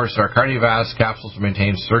have, of course, our Cardiovasc capsules to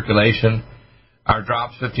maintain circulation. Our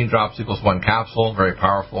drops, 15 drops equals 1 capsule, very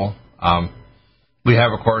powerful. We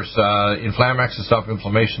have, of course, Inflamax to stop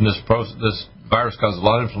inflammation. This virus causes a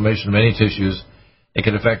lot of inflammation in many tissues. It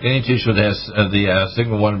can affect any tissue that has the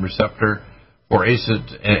sigma-1 receptor for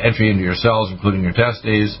ACID entry into your cells, including your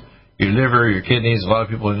testes, your liver, your kidneys. A lot of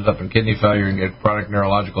people end up in kidney failure and get chronic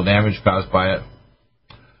neurological damage caused by it.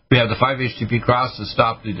 We have the 5-HTP cross to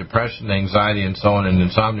stop the depression, anxiety, and so on, and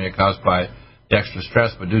insomnia caused by the extra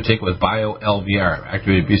stress, but do take it with BioLVR,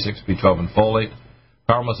 activated B6, B12, and folate,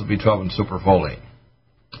 Power Muscle B12, and superfolate.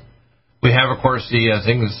 We have, of course, the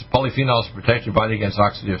things, polyphenols to protect your body against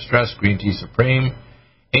oxidative stress, green tea supreme,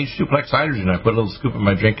 H2-plex hydrogen. I put a little scoop in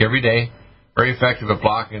my drink every day. Very effective at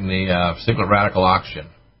blocking the singlet radical oxygen.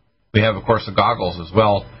 We have, of course, the goggles as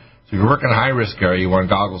well So if you're working in a high-risk area, you wear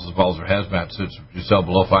goggles as well as hazmat suits, which you sell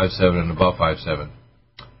below 5'7" and above 5'7".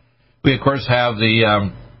 We, of course, have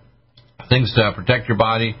the things to protect your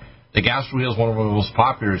body. The GastroHeal is one of the most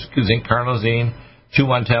popular. It's zinc carnosine. Chew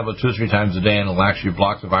one tablet 2 or 3 times a day, and it'll actually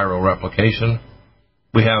block the viral replication.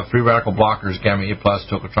 We have free radical blockers, gamma E+,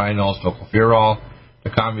 tocotrienols, tocopherol, to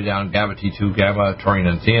calm you down, GABA T2, GABA, taurine,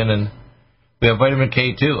 and theanine. We have vitamin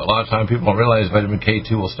K2. A lot of time people don't realize vitamin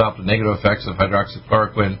K2 will stop the negative effects of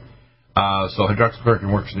hydroxychloroquine. So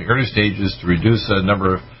hydroxychloroquine works in the early stages to reduce the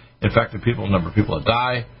number of infected people, the number of people that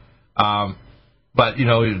die. But, you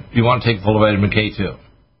want to take full vitamin K2.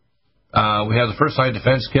 We have the First Line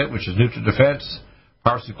Defense Kit, which is NutriDefense,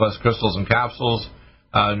 Parsley Plus crystals and capsules,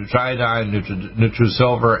 Nutriodine,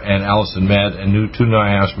 NutriSilver, and Allison Med, and new 2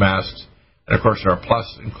 NIOSH masks. And, of course, our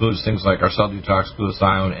Plus includes things like our Cell Detox,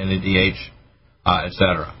 glutathione, NADH,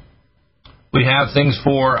 etc. We have things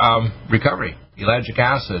for recovery, ellagic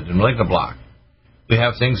acid and malignant block. We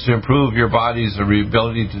have things to improve your body's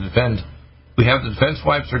ability to defend. We have the defense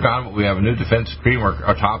wipes are gone, but we have a new defense cream or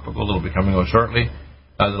topical that will be coming out shortly.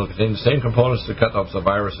 That'll contain the same components to cut off the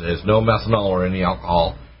virus. It has no methanol or any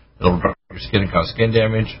alcohol. It'll dry your skin and cause skin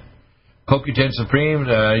damage. CoQ10 Supreme,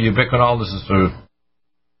 ubiquinol. This is to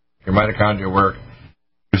your mitochondria work.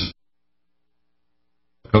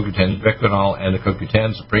 CoQ10 ubiquinol and the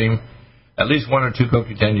CoQ10 Supreme. At least 1 or 2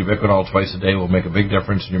 CoQ10 ubiquinol twice a day will make a big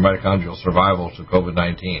difference in your mitochondrial survival to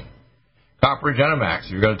COVID-19. Copper Regenemax.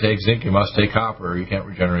 If you're going to take zinc, you must take copper, or you can't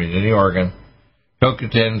regenerate any organ.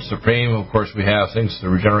 CoQ10 Supreme, of course, we have things to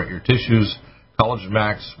regenerate your tissues. Collagen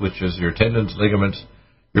Max, which is your tendons, ligaments,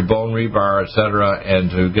 your bone rebar, etc., and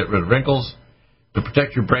to get rid of wrinkles. To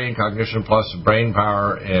protect your brain, Cognition Plus, Brain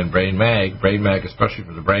Power, and Brain Mag. Brain Mag, especially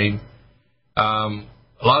for the brain. A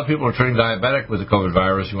lot of people are turning diabetic with the COVID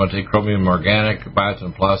virus. You want to take Chromium Organic,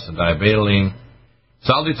 Biotin Plus, and Diabetoline.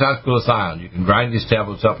 Cell Detox Glutathione. You can grind these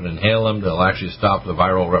tablets up and inhale them. They'll actually stop the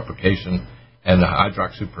viral replication and the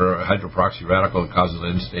hydroperoxy radical that causes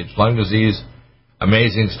end-stage lung disease.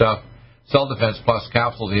 Amazing stuff. Cell Defense Plus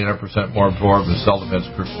capsules, 800% more absorbed, and Cell Defense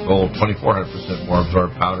Crystal Gold, 2,400% more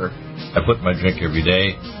absorbed powder. I put in my drink every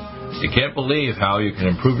day. You can't believe how you can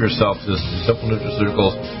improve yourself with this simple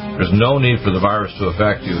nutraceuticals. There's no need for the virus to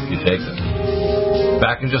affect you if you take them.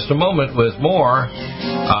 Back in just a moment with more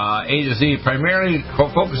A to Z, primarily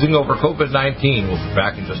focusing over COVID-19. We'll be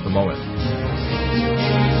back in just a moment.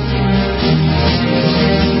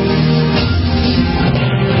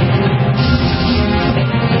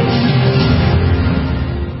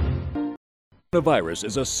 Coronavirus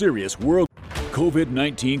is a serious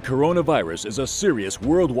COVID-19 coronavirus is a serious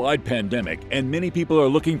worldwide pandemic, and many people are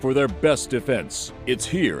looking for their best defense. It's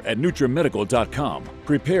here at NutriMedical.com.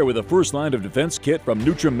 Prepare with a first line of defense kit from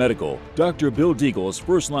NutriMedical. Dr. Bill Deagle's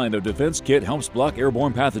first line of defense kit helps block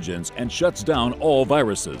airborne pathogens and shuts down all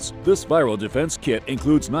viruses. This viral defense kit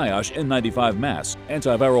includes NIOSH N95 mask,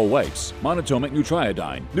 antiviral wipes, monatomic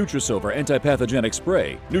Nutriodine, NutriSilver antipathogenic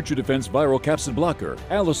spray, NutriDefense viral capsid blocker,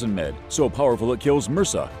 Allison Med, so powerful it kills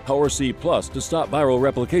MRSA, Power C Plus to stop viral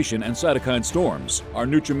replication and cytokine storms. Our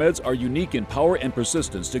NutriMeds are unique in power and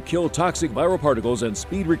persistence to kill toxic viral particles and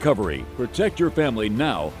speed recovery. Protect your family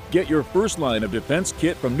now. Get your first line of defense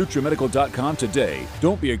kit from NutriMedical.com today.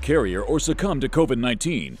 Don't be a carrier or succumb to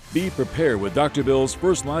COVID-19. Be prepared with Dr. Bill's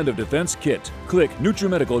first line of defense kit. Click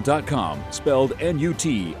NutriMedical.com, spelled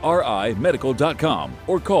N-U-T-R-I medical.com,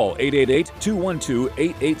 or call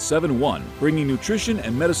 888-212-8871, bringing nutrition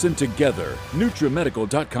and medicine together.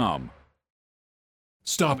 NutriMedical.com.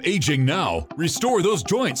 Stop aging now. Restore those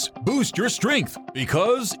joints. Boost your strength.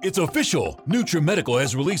 Because it's official. NutriMedical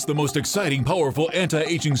has released the most exciting, powerful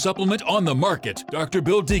anti-aging supplement on the market. Dr.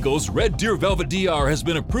 Bill Deagle's Red Deer Velvet DR has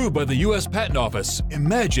been approved by the U.S. Patent Office.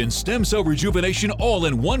 Imagine stem cell rejuvenation all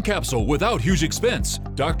in one capsule without huge expense.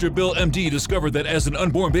 Dr. Bill MD discovered that as an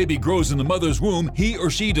unborn baby grows in the mother's womb, he or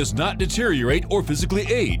she does not deteriorate or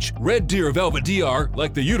physically age. Red Deer Velvet DR,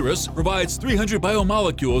 like the uterus, provides 300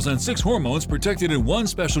 biomolecules and 6 hormones protected in one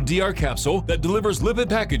special DR capsule that delivers lipid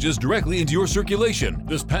packages directly into your circulation.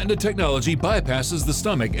 This patented technology bypasses the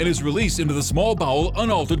stomach and is released into the small bowel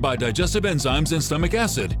unaltered by digestive enzymes and stomach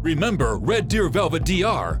acid. Remember Red Deer Velvet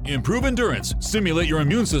DR. Improve endurance, stimulate your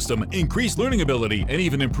immune system, increase learning ability, and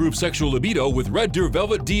even improve sexual libido with Red Deer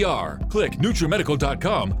Velvet DR. Click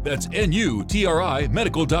NutriMedical.com, that's N-U-T-R-I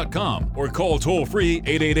medical.com, or call toll-free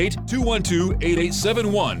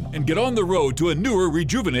 888-212-8871 and get on the road to a newer,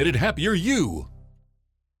 rejuvenated, happier you.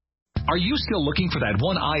 Are you still looking for that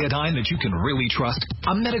one iodine that you can really trust?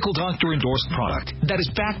 A medical doctor-endorsed product that is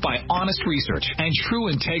backed by honest research and true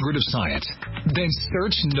integrative science? Then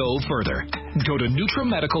search no further. Go to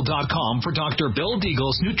NutriMedical.com for Dr. Bill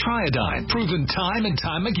Deagle's Nutriodine, proven time and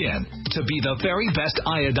time again to be the very best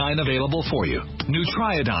iodine available for you.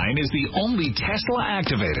 Nutriodine is the only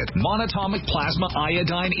Tesla-activated monatomic plasma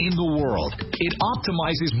iodine in the world. It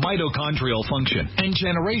optimizes mitochondrial function and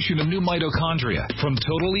generation of new mitochondria, from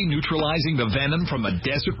totally neutralizing the venom from a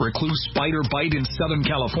desert recluse spider bite in Southern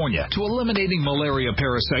California to eliminating malaria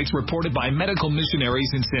parasites reported by medical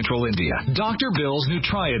missionaries in Central India. Dr. Bill's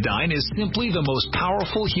Nutriodine is simply the most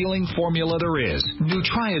powerful healing formula there is.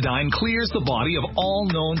 Nutriodine clears the body of all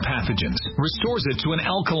known pathogens, restores it to an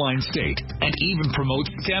alkaline state, and even promotes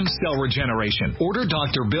stem cell regeneration. Order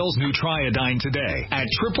Dr. Bill's Nutriodine today at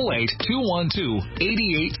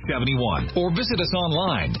 888-212-8871 or visit us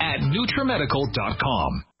online at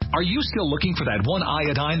NutriMedical.com. Are you still looking for that one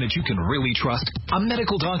iodine that you can really trust? A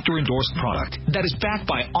medical doctor-endorsed product that is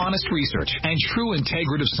backed by honest research and true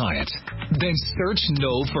integrative science? Then search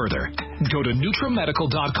no further. Go to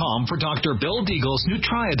NutriMedical.com for Dr. Bill Deagle's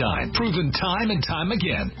Nutriodine, proven time and time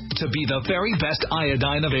again to be the very best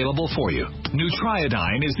iodine available for you.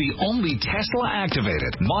 Nutriodine is the only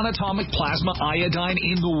Tesla-activated monatomic plasma iodine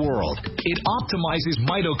in the world. It optimizes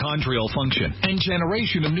mitochondrial function and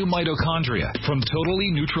generation of new mitochondria, from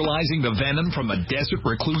totally neutralizing the venom from a desert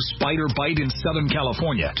recluse spider bite in Southern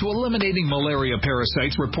California to eliminating malaria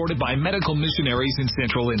parasites reported by medical missionaries in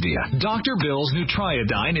Central India. Dr. Bill's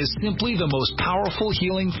Nutriodine is simply the most powerful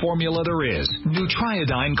healing formula there is.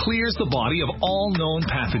 Nutriodine clears the body of all known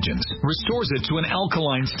pathogens, restores it to an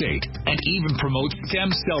alkaline state, and even promotes stem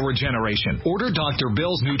cell regeneration. Order Dr.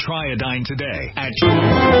 Bill's Nutriodine today at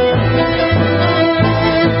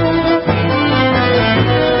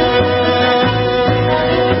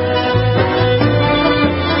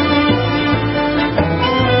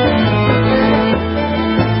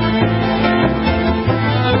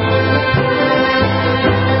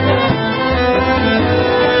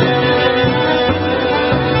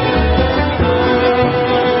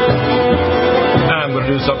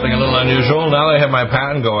something a little unusual. Now that I have my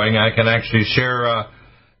patent going, I can actually share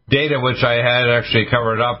data which I had actually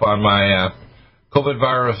covered up on my COVID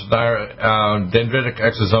virus dendritic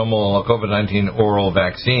exosomal COVID-19 oral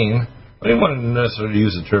vaccine. I didn't want to necessarily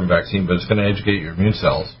use the term vaccine, but it's going to educate your immune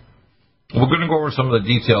cells. We're going to go over some of the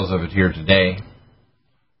details of it here today.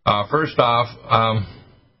 First off,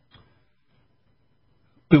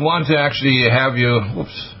 we want to actually have you...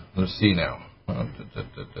 Whoops, let's see now.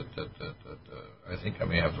 I think I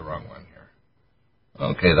may have the wrong one here.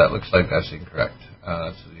 Okay, that looks like that's incorrect.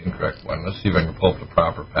 That's the incorrect one. Let's see if I can pull up the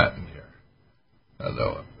proper patent here.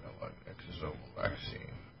 Exosomal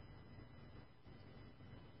vaccine.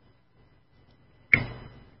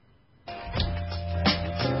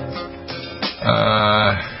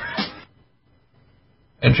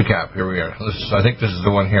 EntriCap, here we are. I think this is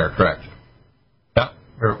the one here, correct? Yeah,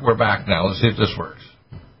 we're back now. Let's see if this works.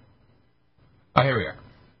 Here we are.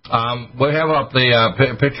 We have up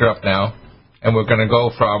the picture up now, and we're going to go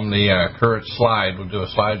from the current slide. We'll do a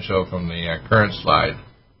slideshow from the current slide.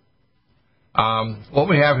 What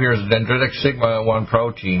we have here is a dendritic sigma-1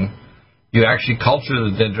 protein. You actually culture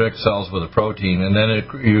the dendritic cells with a protein, and then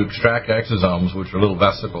you extract exosomes, which are little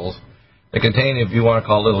vesicles. They contain, if you want to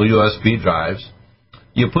call, little USB drives.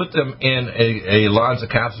 You put them in a Lonza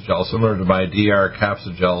capsule gel, similar to my DR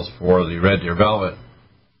capsule gels for the Red Deer Velvet.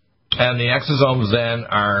 And the exosomes then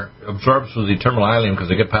are absorbed through the terminal ileum because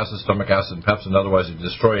they get past the stomach acid and pepsin. Otherwise, they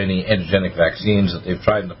destroy any antigenic vaccines that they've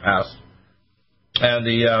tried in the past. And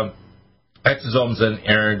the exosomes then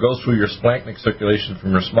go through your splanchnic circulation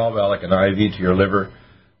from your small bowel like an IV to your liver,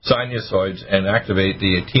 sinusoids, and activate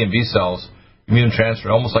the T and B cells, immune transfer,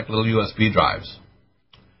 almost like little USB drives.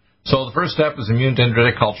 So the first step is immune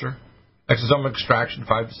dendritic culture, exosome extraction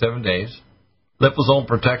 5 to 7 days. Liposome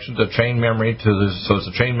protection to chain memory so it's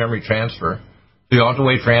a chain memory transfer. So you don't have to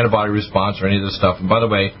wait for antibody response or any of this stuff. And by the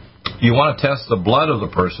way, you want to test the blood of the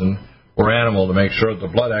person or animal to make sure that the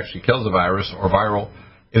blood actually kills the virus or viral,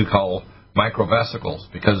 we call microvesicles,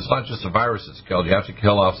 because it's not just a virus that's killed. You have to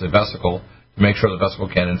kill off the vesicle to make sure the vesicle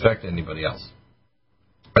can't infect anybody else.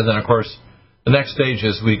 And then, of course, the next stage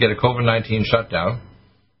is we get a COVID-19 shutdown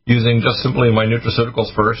using just simply my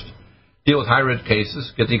nutraceuticals first. Deal with high-risk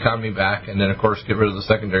cases, get the economy back, and then, of course, get rid of the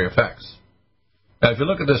secondary effects. Now, if you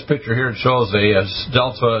look at this picture here, it shows a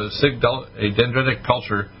dendritic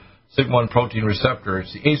culture sigma-1 protein receptor.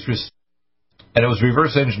 It's the ACE receptor, and it was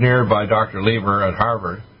reverse engineered by Dr. Lieber at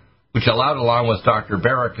Harvard, which allowed, along with Dr.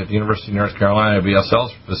 Barrick at the University of North Carolina,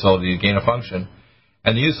 BSL's facility, to gain a function.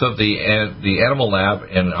 and the use of the animal lab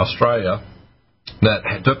in Australia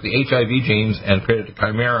that took the HIV genes and created a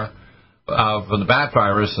chimera for the bat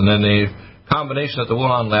virus, and then the combination at the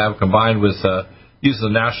Wuhan lab combined with use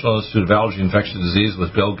of the National Institute of Allergy and Infectious Disease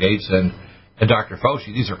with Bill Gates and Dr.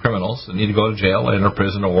 Fauci. These are criminals that need to go to jail, enter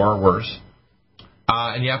prison, or worse.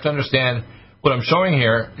 And you have to understand, what I'm showing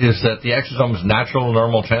here is that the exosome is natural,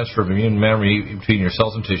 normal transfer of immune memory between your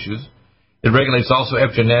cells and tissues. It regulates also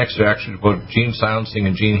epigenetics to actually both gene silencing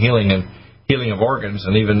and gene healing and healing of organs.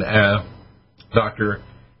 And even Dr.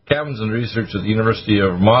 Cavins and research at the University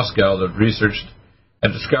of Moscow that researched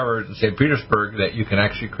and discovered in St. Petersburg that you can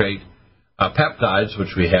actually create peptides,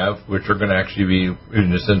 which we have, which are going to actually be,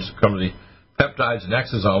 in a sense, come to the peptides and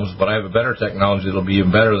exosomes, but I have a better technology that will be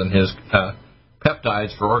even better than his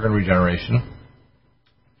peptides for organ regeneration.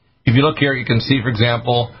 If you look here, you can see, for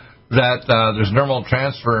example, that there's normal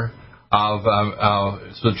transfer of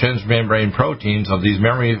the transmembrane proteins of these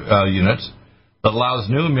memory units that allows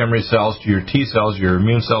new memory cells to your T cells, your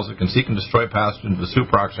immune cells that can seek and destroy pathogens with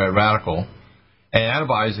superoxide radical, and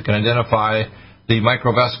antibodies that can identify the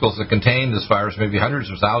microvesicles that contain this virus, maybe hundreds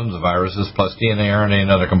or thousands of viruses, plus DNA, RNA,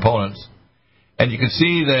 and other components. And you can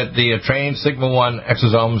see that the trained sigma-1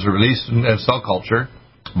 exosomes are released in cell culture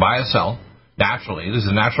by a cell, naturally. This is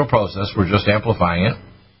a natural process. We're just amplifying it.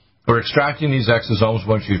 We're extracting these exosomes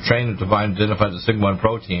once you've trained it to identify the sigma-1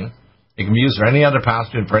 protein. It can be used for any other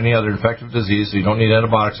pathogen, for any other infective disease, so you don't need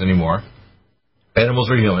antibiotics anymore,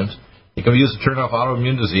 animals or humans. It can be used to turn off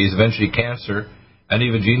autoimmune disease, eventually cancer, and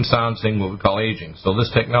even gene silencing, what we call aging. So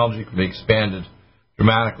this technology can be expanded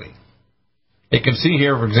dramatically. You can see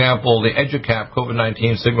here, for example, the EduCap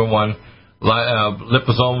COVID-19 Sigma-1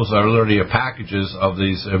 liposomes are literally packages of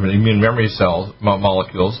these immune memory cells,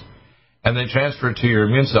 molecules, and they transfer to your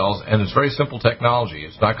immune cells, and it's very simple technology.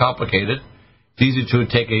 It's not complicated. It's easy to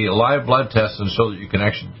take a live blood test and show that you can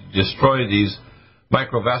actually destroy these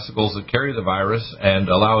microvesicles that carry the virus and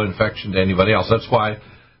allow infection to anybody else. That's why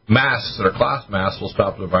masks that are cloth masks will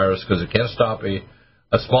stop the virus, because it can't stop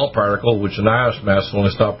a small particle, which an IOS mask will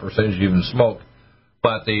only stop a percentage of even smoke.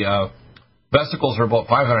 But the vesicles are about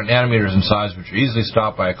 500 nanometers in size, which are easily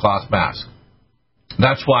stopped by a cloth mask.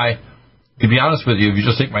 That's why, to be honest with you, if you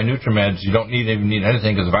just take my NutriMeds, you don't even need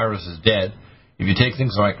anything because the virus is dead. If you take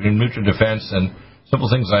things like NutriDefense and simple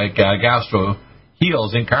things like Gastro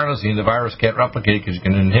Heals, incarnosine, the virus can't replicate because you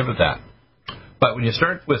can inhibit that. But when you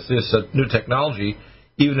start with this new technology,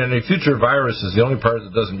 even in a future virus, the only part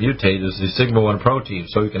that doesn't mutate is the sigma-1 protein.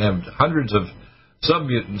 So you can have hundreds of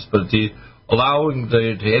submutants, but allowing to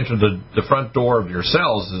enter the front door of your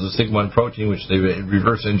cells is the sigma-1 protein, which they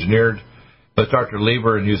reverse engineered with Dr.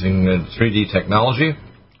 Lieber and using 3D technology.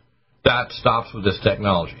 That stops with this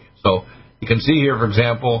technology. So you can see here, for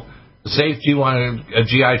example, the safe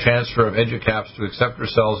GI transfer of EduCaps to acceptor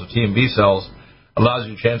cells of T and B cells allows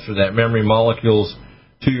you to transfer that memory molecules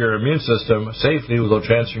to your immune system safely without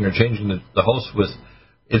transferring or changing the host with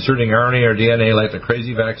inserting RNA or DNA like the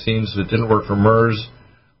crazy vaccines that didn't work for MERS,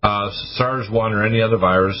 SARS-1, or any other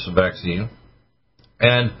virus vaccine,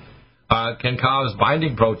 and can cause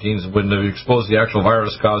binding proteins when they expose the actual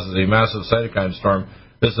virus causes a massive cytokine storm.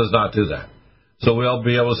 This does not do that. So we'll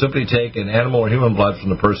be able to simply take an animal or human blood from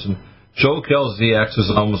the person, kills the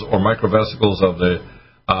exosomes or microvesicles of the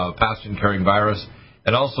pathogen-carrying virus.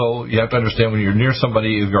 And also, you have to understand, when you're near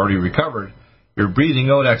somebody who's already recovered, you're breathing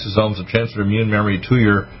out exosomes that transfer immune memory to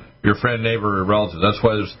your friend, neighbor, or relative. That's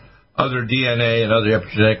why there's other DNA and other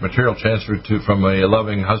epigenetic material transferred from a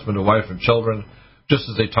loving husband to wife and children, just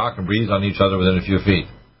as they talk and breathe on each other within a few feet.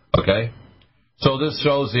 Okay? So this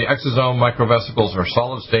shows the exosome microvesicles are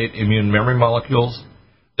solid-state immune memory molecules.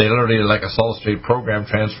 They literally like a solid-state program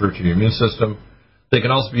transfer to your immune system. They can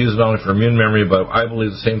also be used not only for immune memory, but I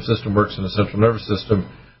believe the same system works in the central nervous system.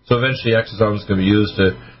 So eventually exosomes can be used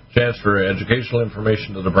to transfer educational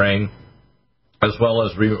information to the brain, as well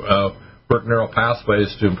as work neural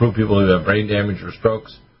pathways to improve people who have brain damage or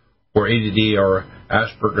strokes, or ADD or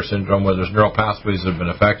Asperger syndrome, where there's neural pathways that have been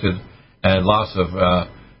affected and loss of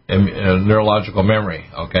neurological memory.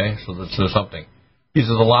 Okay, so this is something. These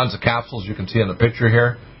are the Lonza capsules you can see in the picture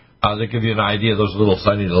here. They give you an idea. Those little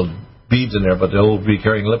tiny little beads in there, but they'll be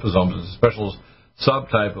carrying liposomes. It's a special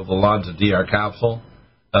subtype of the Lonza DR capsule.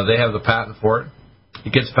 They have the patent for it.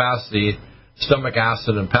 It gets past the stomach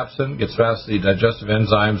acid and pepsin, gets past the digestive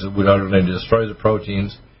enzymes that would utterly destroy the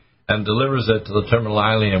proteins, and delivers it to the terminal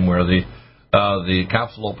ileum, where the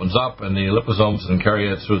capsule opens up and the liposomes can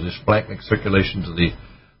carry it through the splanchnic circulation to the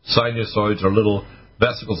sinusoids, or little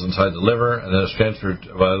vesicles inside the liver, and then it's transferred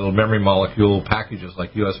by little memory molecule packages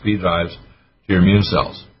like USB drives to your immune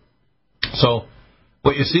cells. So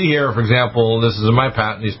What you see here, for example, this is in my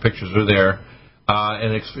patent. These pictures are there,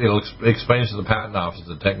 and it explains to the patent office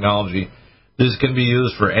the technology. This can be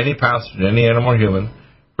used for any pathogen, any animal or human,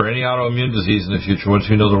 for any autoimmune disease in the future. Once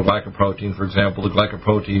we know the glycoprotein, for example, the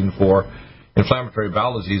glycoprotein for inflammatory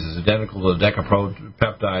bowel disease is identical to the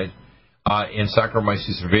decapeptide in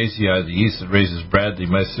Saccharomyces cerevisiae, the yeast that raises bread. The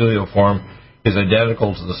mycelial form is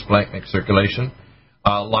identical to the splenic circulation.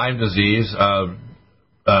 Lyme disease,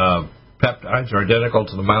 peptides are identical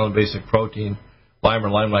to the myelin-basic protein. Lyme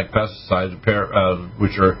or Lyme-like pesticides,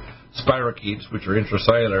 which are spirochetes, which are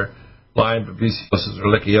intracellular. Lyme babesiosis or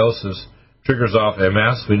lichiosis triggers off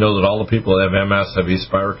MS. We know that all the people that have MS have a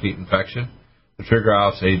spirochete infection. The trigger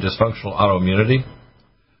off a dysfunctional autoimmunity.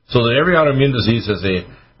 So that every autoimmune disease has a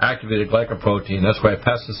activated glycoprotein. That's why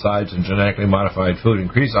pesticides and genetically modified food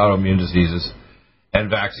increase autoimmune diseases, and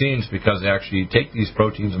vaccines, because they actually take these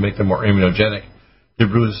proteins and make them more immunogenic to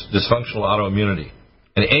boost dysfunctional autoimmunity.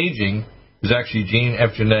 And aging is actually gene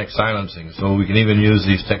epigenetic silencing. So we can even use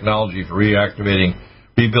these technology for reactivating,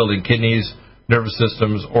 rebuilding kidneys, nervous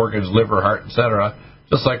systems, organs, liver, heart, etc.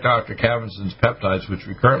 Just like Dr. Cavinson's peptides, which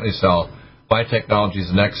we currently sell. My technology is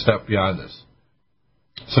the next step beyond this.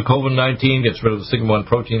 So COVID-19 gets rid of the sigma-1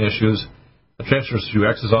 protein issues. It transfers through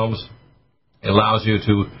exosomes. It allows you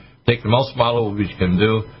to take the mouse model, which you can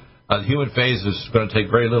do. The human phase is going to take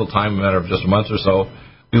very little time, a matter of just a month or so.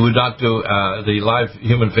 We would not do the live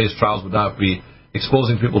human phase trials would not be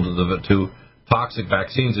exposing people to toxic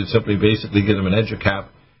vaccines. It'd simply basically give them an EduCap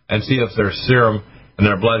and see if their serum and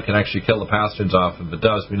their blood can actually kill the pathogens off. If it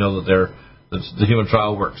does, we know that the human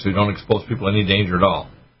trial works. So we don't expose people to any danger at all.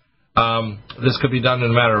 This could be done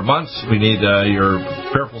in a matter of months. We need your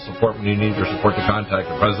prayerful support when you need your support to contact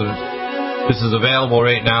the President. This is available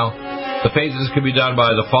right now. The phases can be done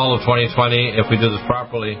by the fall of 2020 if we do this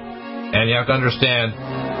properly. And you have to understand,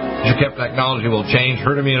 EduCap technology will change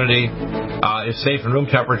herd immunity. It's safe in room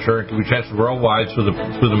temperature. It can be transferred worldwide through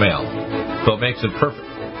the mail. So it makes it perfect.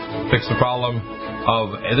 Fix the problem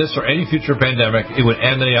of this or any future pandemic. It would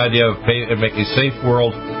end the idea of make a safe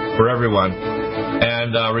world for everyone.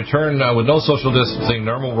 And return with no social distancing,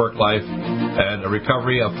 normal work life, and a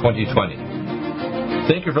recovery of 2020.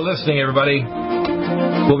 Thank you for listening, everybody.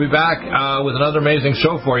 We'll be back with another amazing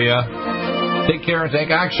show for you. Take care and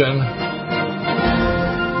take action.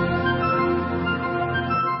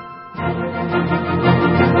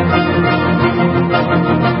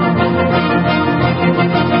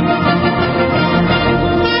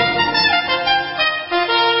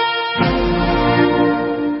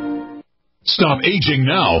 Stop aging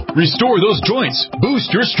now. Restore those joints.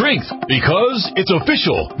 Boost your strength. Because it's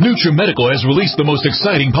official. NutriMedical has released the most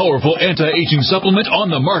exciting, powerful anti-aging supplement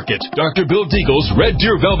on the market. Dr. Bill Deagle's Red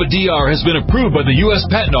Deer Velvet DR has been approved by the U.S.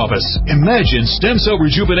 Patent Office. Imagine stem cell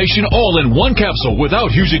rejuvenation all in one capsule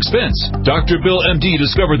without huge expense. Dr. Bill MD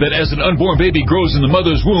discovered that as an unborn baby grows in the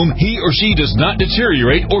mother's womb, he or she does not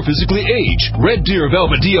deteriorate or physically age. Red Deer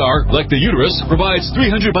Velvet DR, like the uterus, provides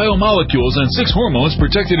 300 biomolecules and 6 hormones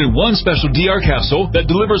protected in one special DR capsule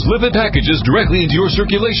that delivers lipid packages directly into your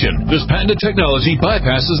circulation. This patented technology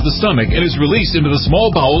bypasses the stomach and is released into the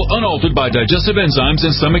small bowel unaltered by digestive enzymes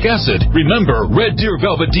and stomach acid. Remember, Red Deer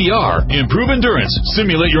Velvet DR. Improve endurance,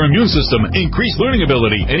 stimulate your immune system, increase learning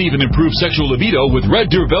ability, and even improve sexual libido with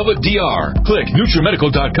Red Deer Velvet DR. Click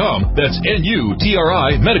NutriMedical.com. That's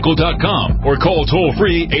NUTRI Medical.com. Or call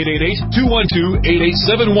toll-free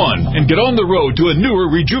 888-212-8871 and get on the road to a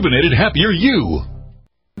newer, rejuvenated, happier you.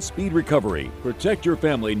 Speed recovery. Protect your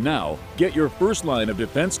family now. Get your first line of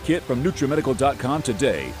defense kit from NutriMedical.com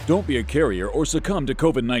today. Don't be a carrier or succumb to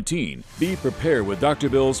COVID-19. Be prepared with Dr.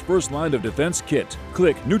 Bill's first line of defense kit.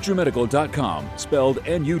 Click NutriMedical.com, spelled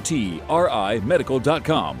N-U-T-R-I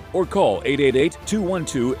Medical.com, or call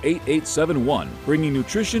 888-212-8871. Bringing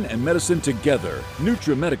nutrition and medicine together.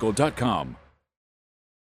 NutriMedical.com.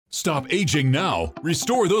 Stop aging now.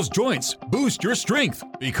 Restore those joints. Boost your strength.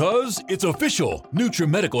 Because it's official.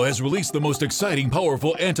 NutriMedical has released the most exciting,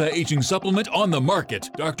 powerful anti-aging supplement on the market.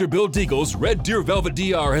 Dr. Bill Deagle's Red Deer Velvet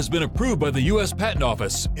DR has been approved by the U.S. Patent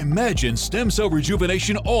Office. Imagine stem cell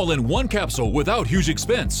rejuvenation all in one capsule without huge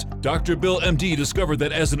expense. Dr. Bill MD discovered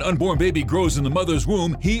that as an unborn baby grows in the mother's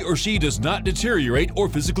womb, he or she does not deteriorate or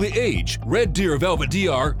physically age. Red Deer Velvet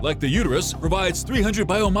DR, like the uterus, provides 300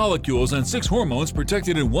 biomolecules and 6 hormones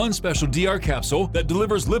protected in one one special DR capsule that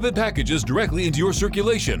delivers lipid packages directly into your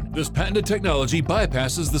circulation. This patented technology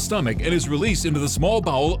bypasses the stomach and is released into the small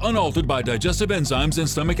bowel unaltered by digestive enzymes and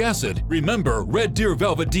stomach acid. Remember Red Deer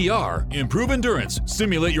Velvet DR. Improve endurance,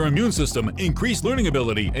 stimulate your immune system, increase learning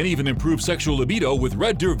ability, and even improve sexual libido with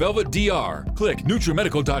Red Deer Velvet DR. Click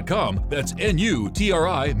NutriMedical.com, that's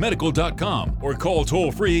NUTRI medical.com, or call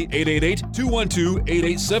toll-free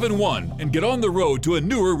 888-212-8871 and get on the road to a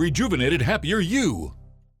newer, rejuvenated, happier you.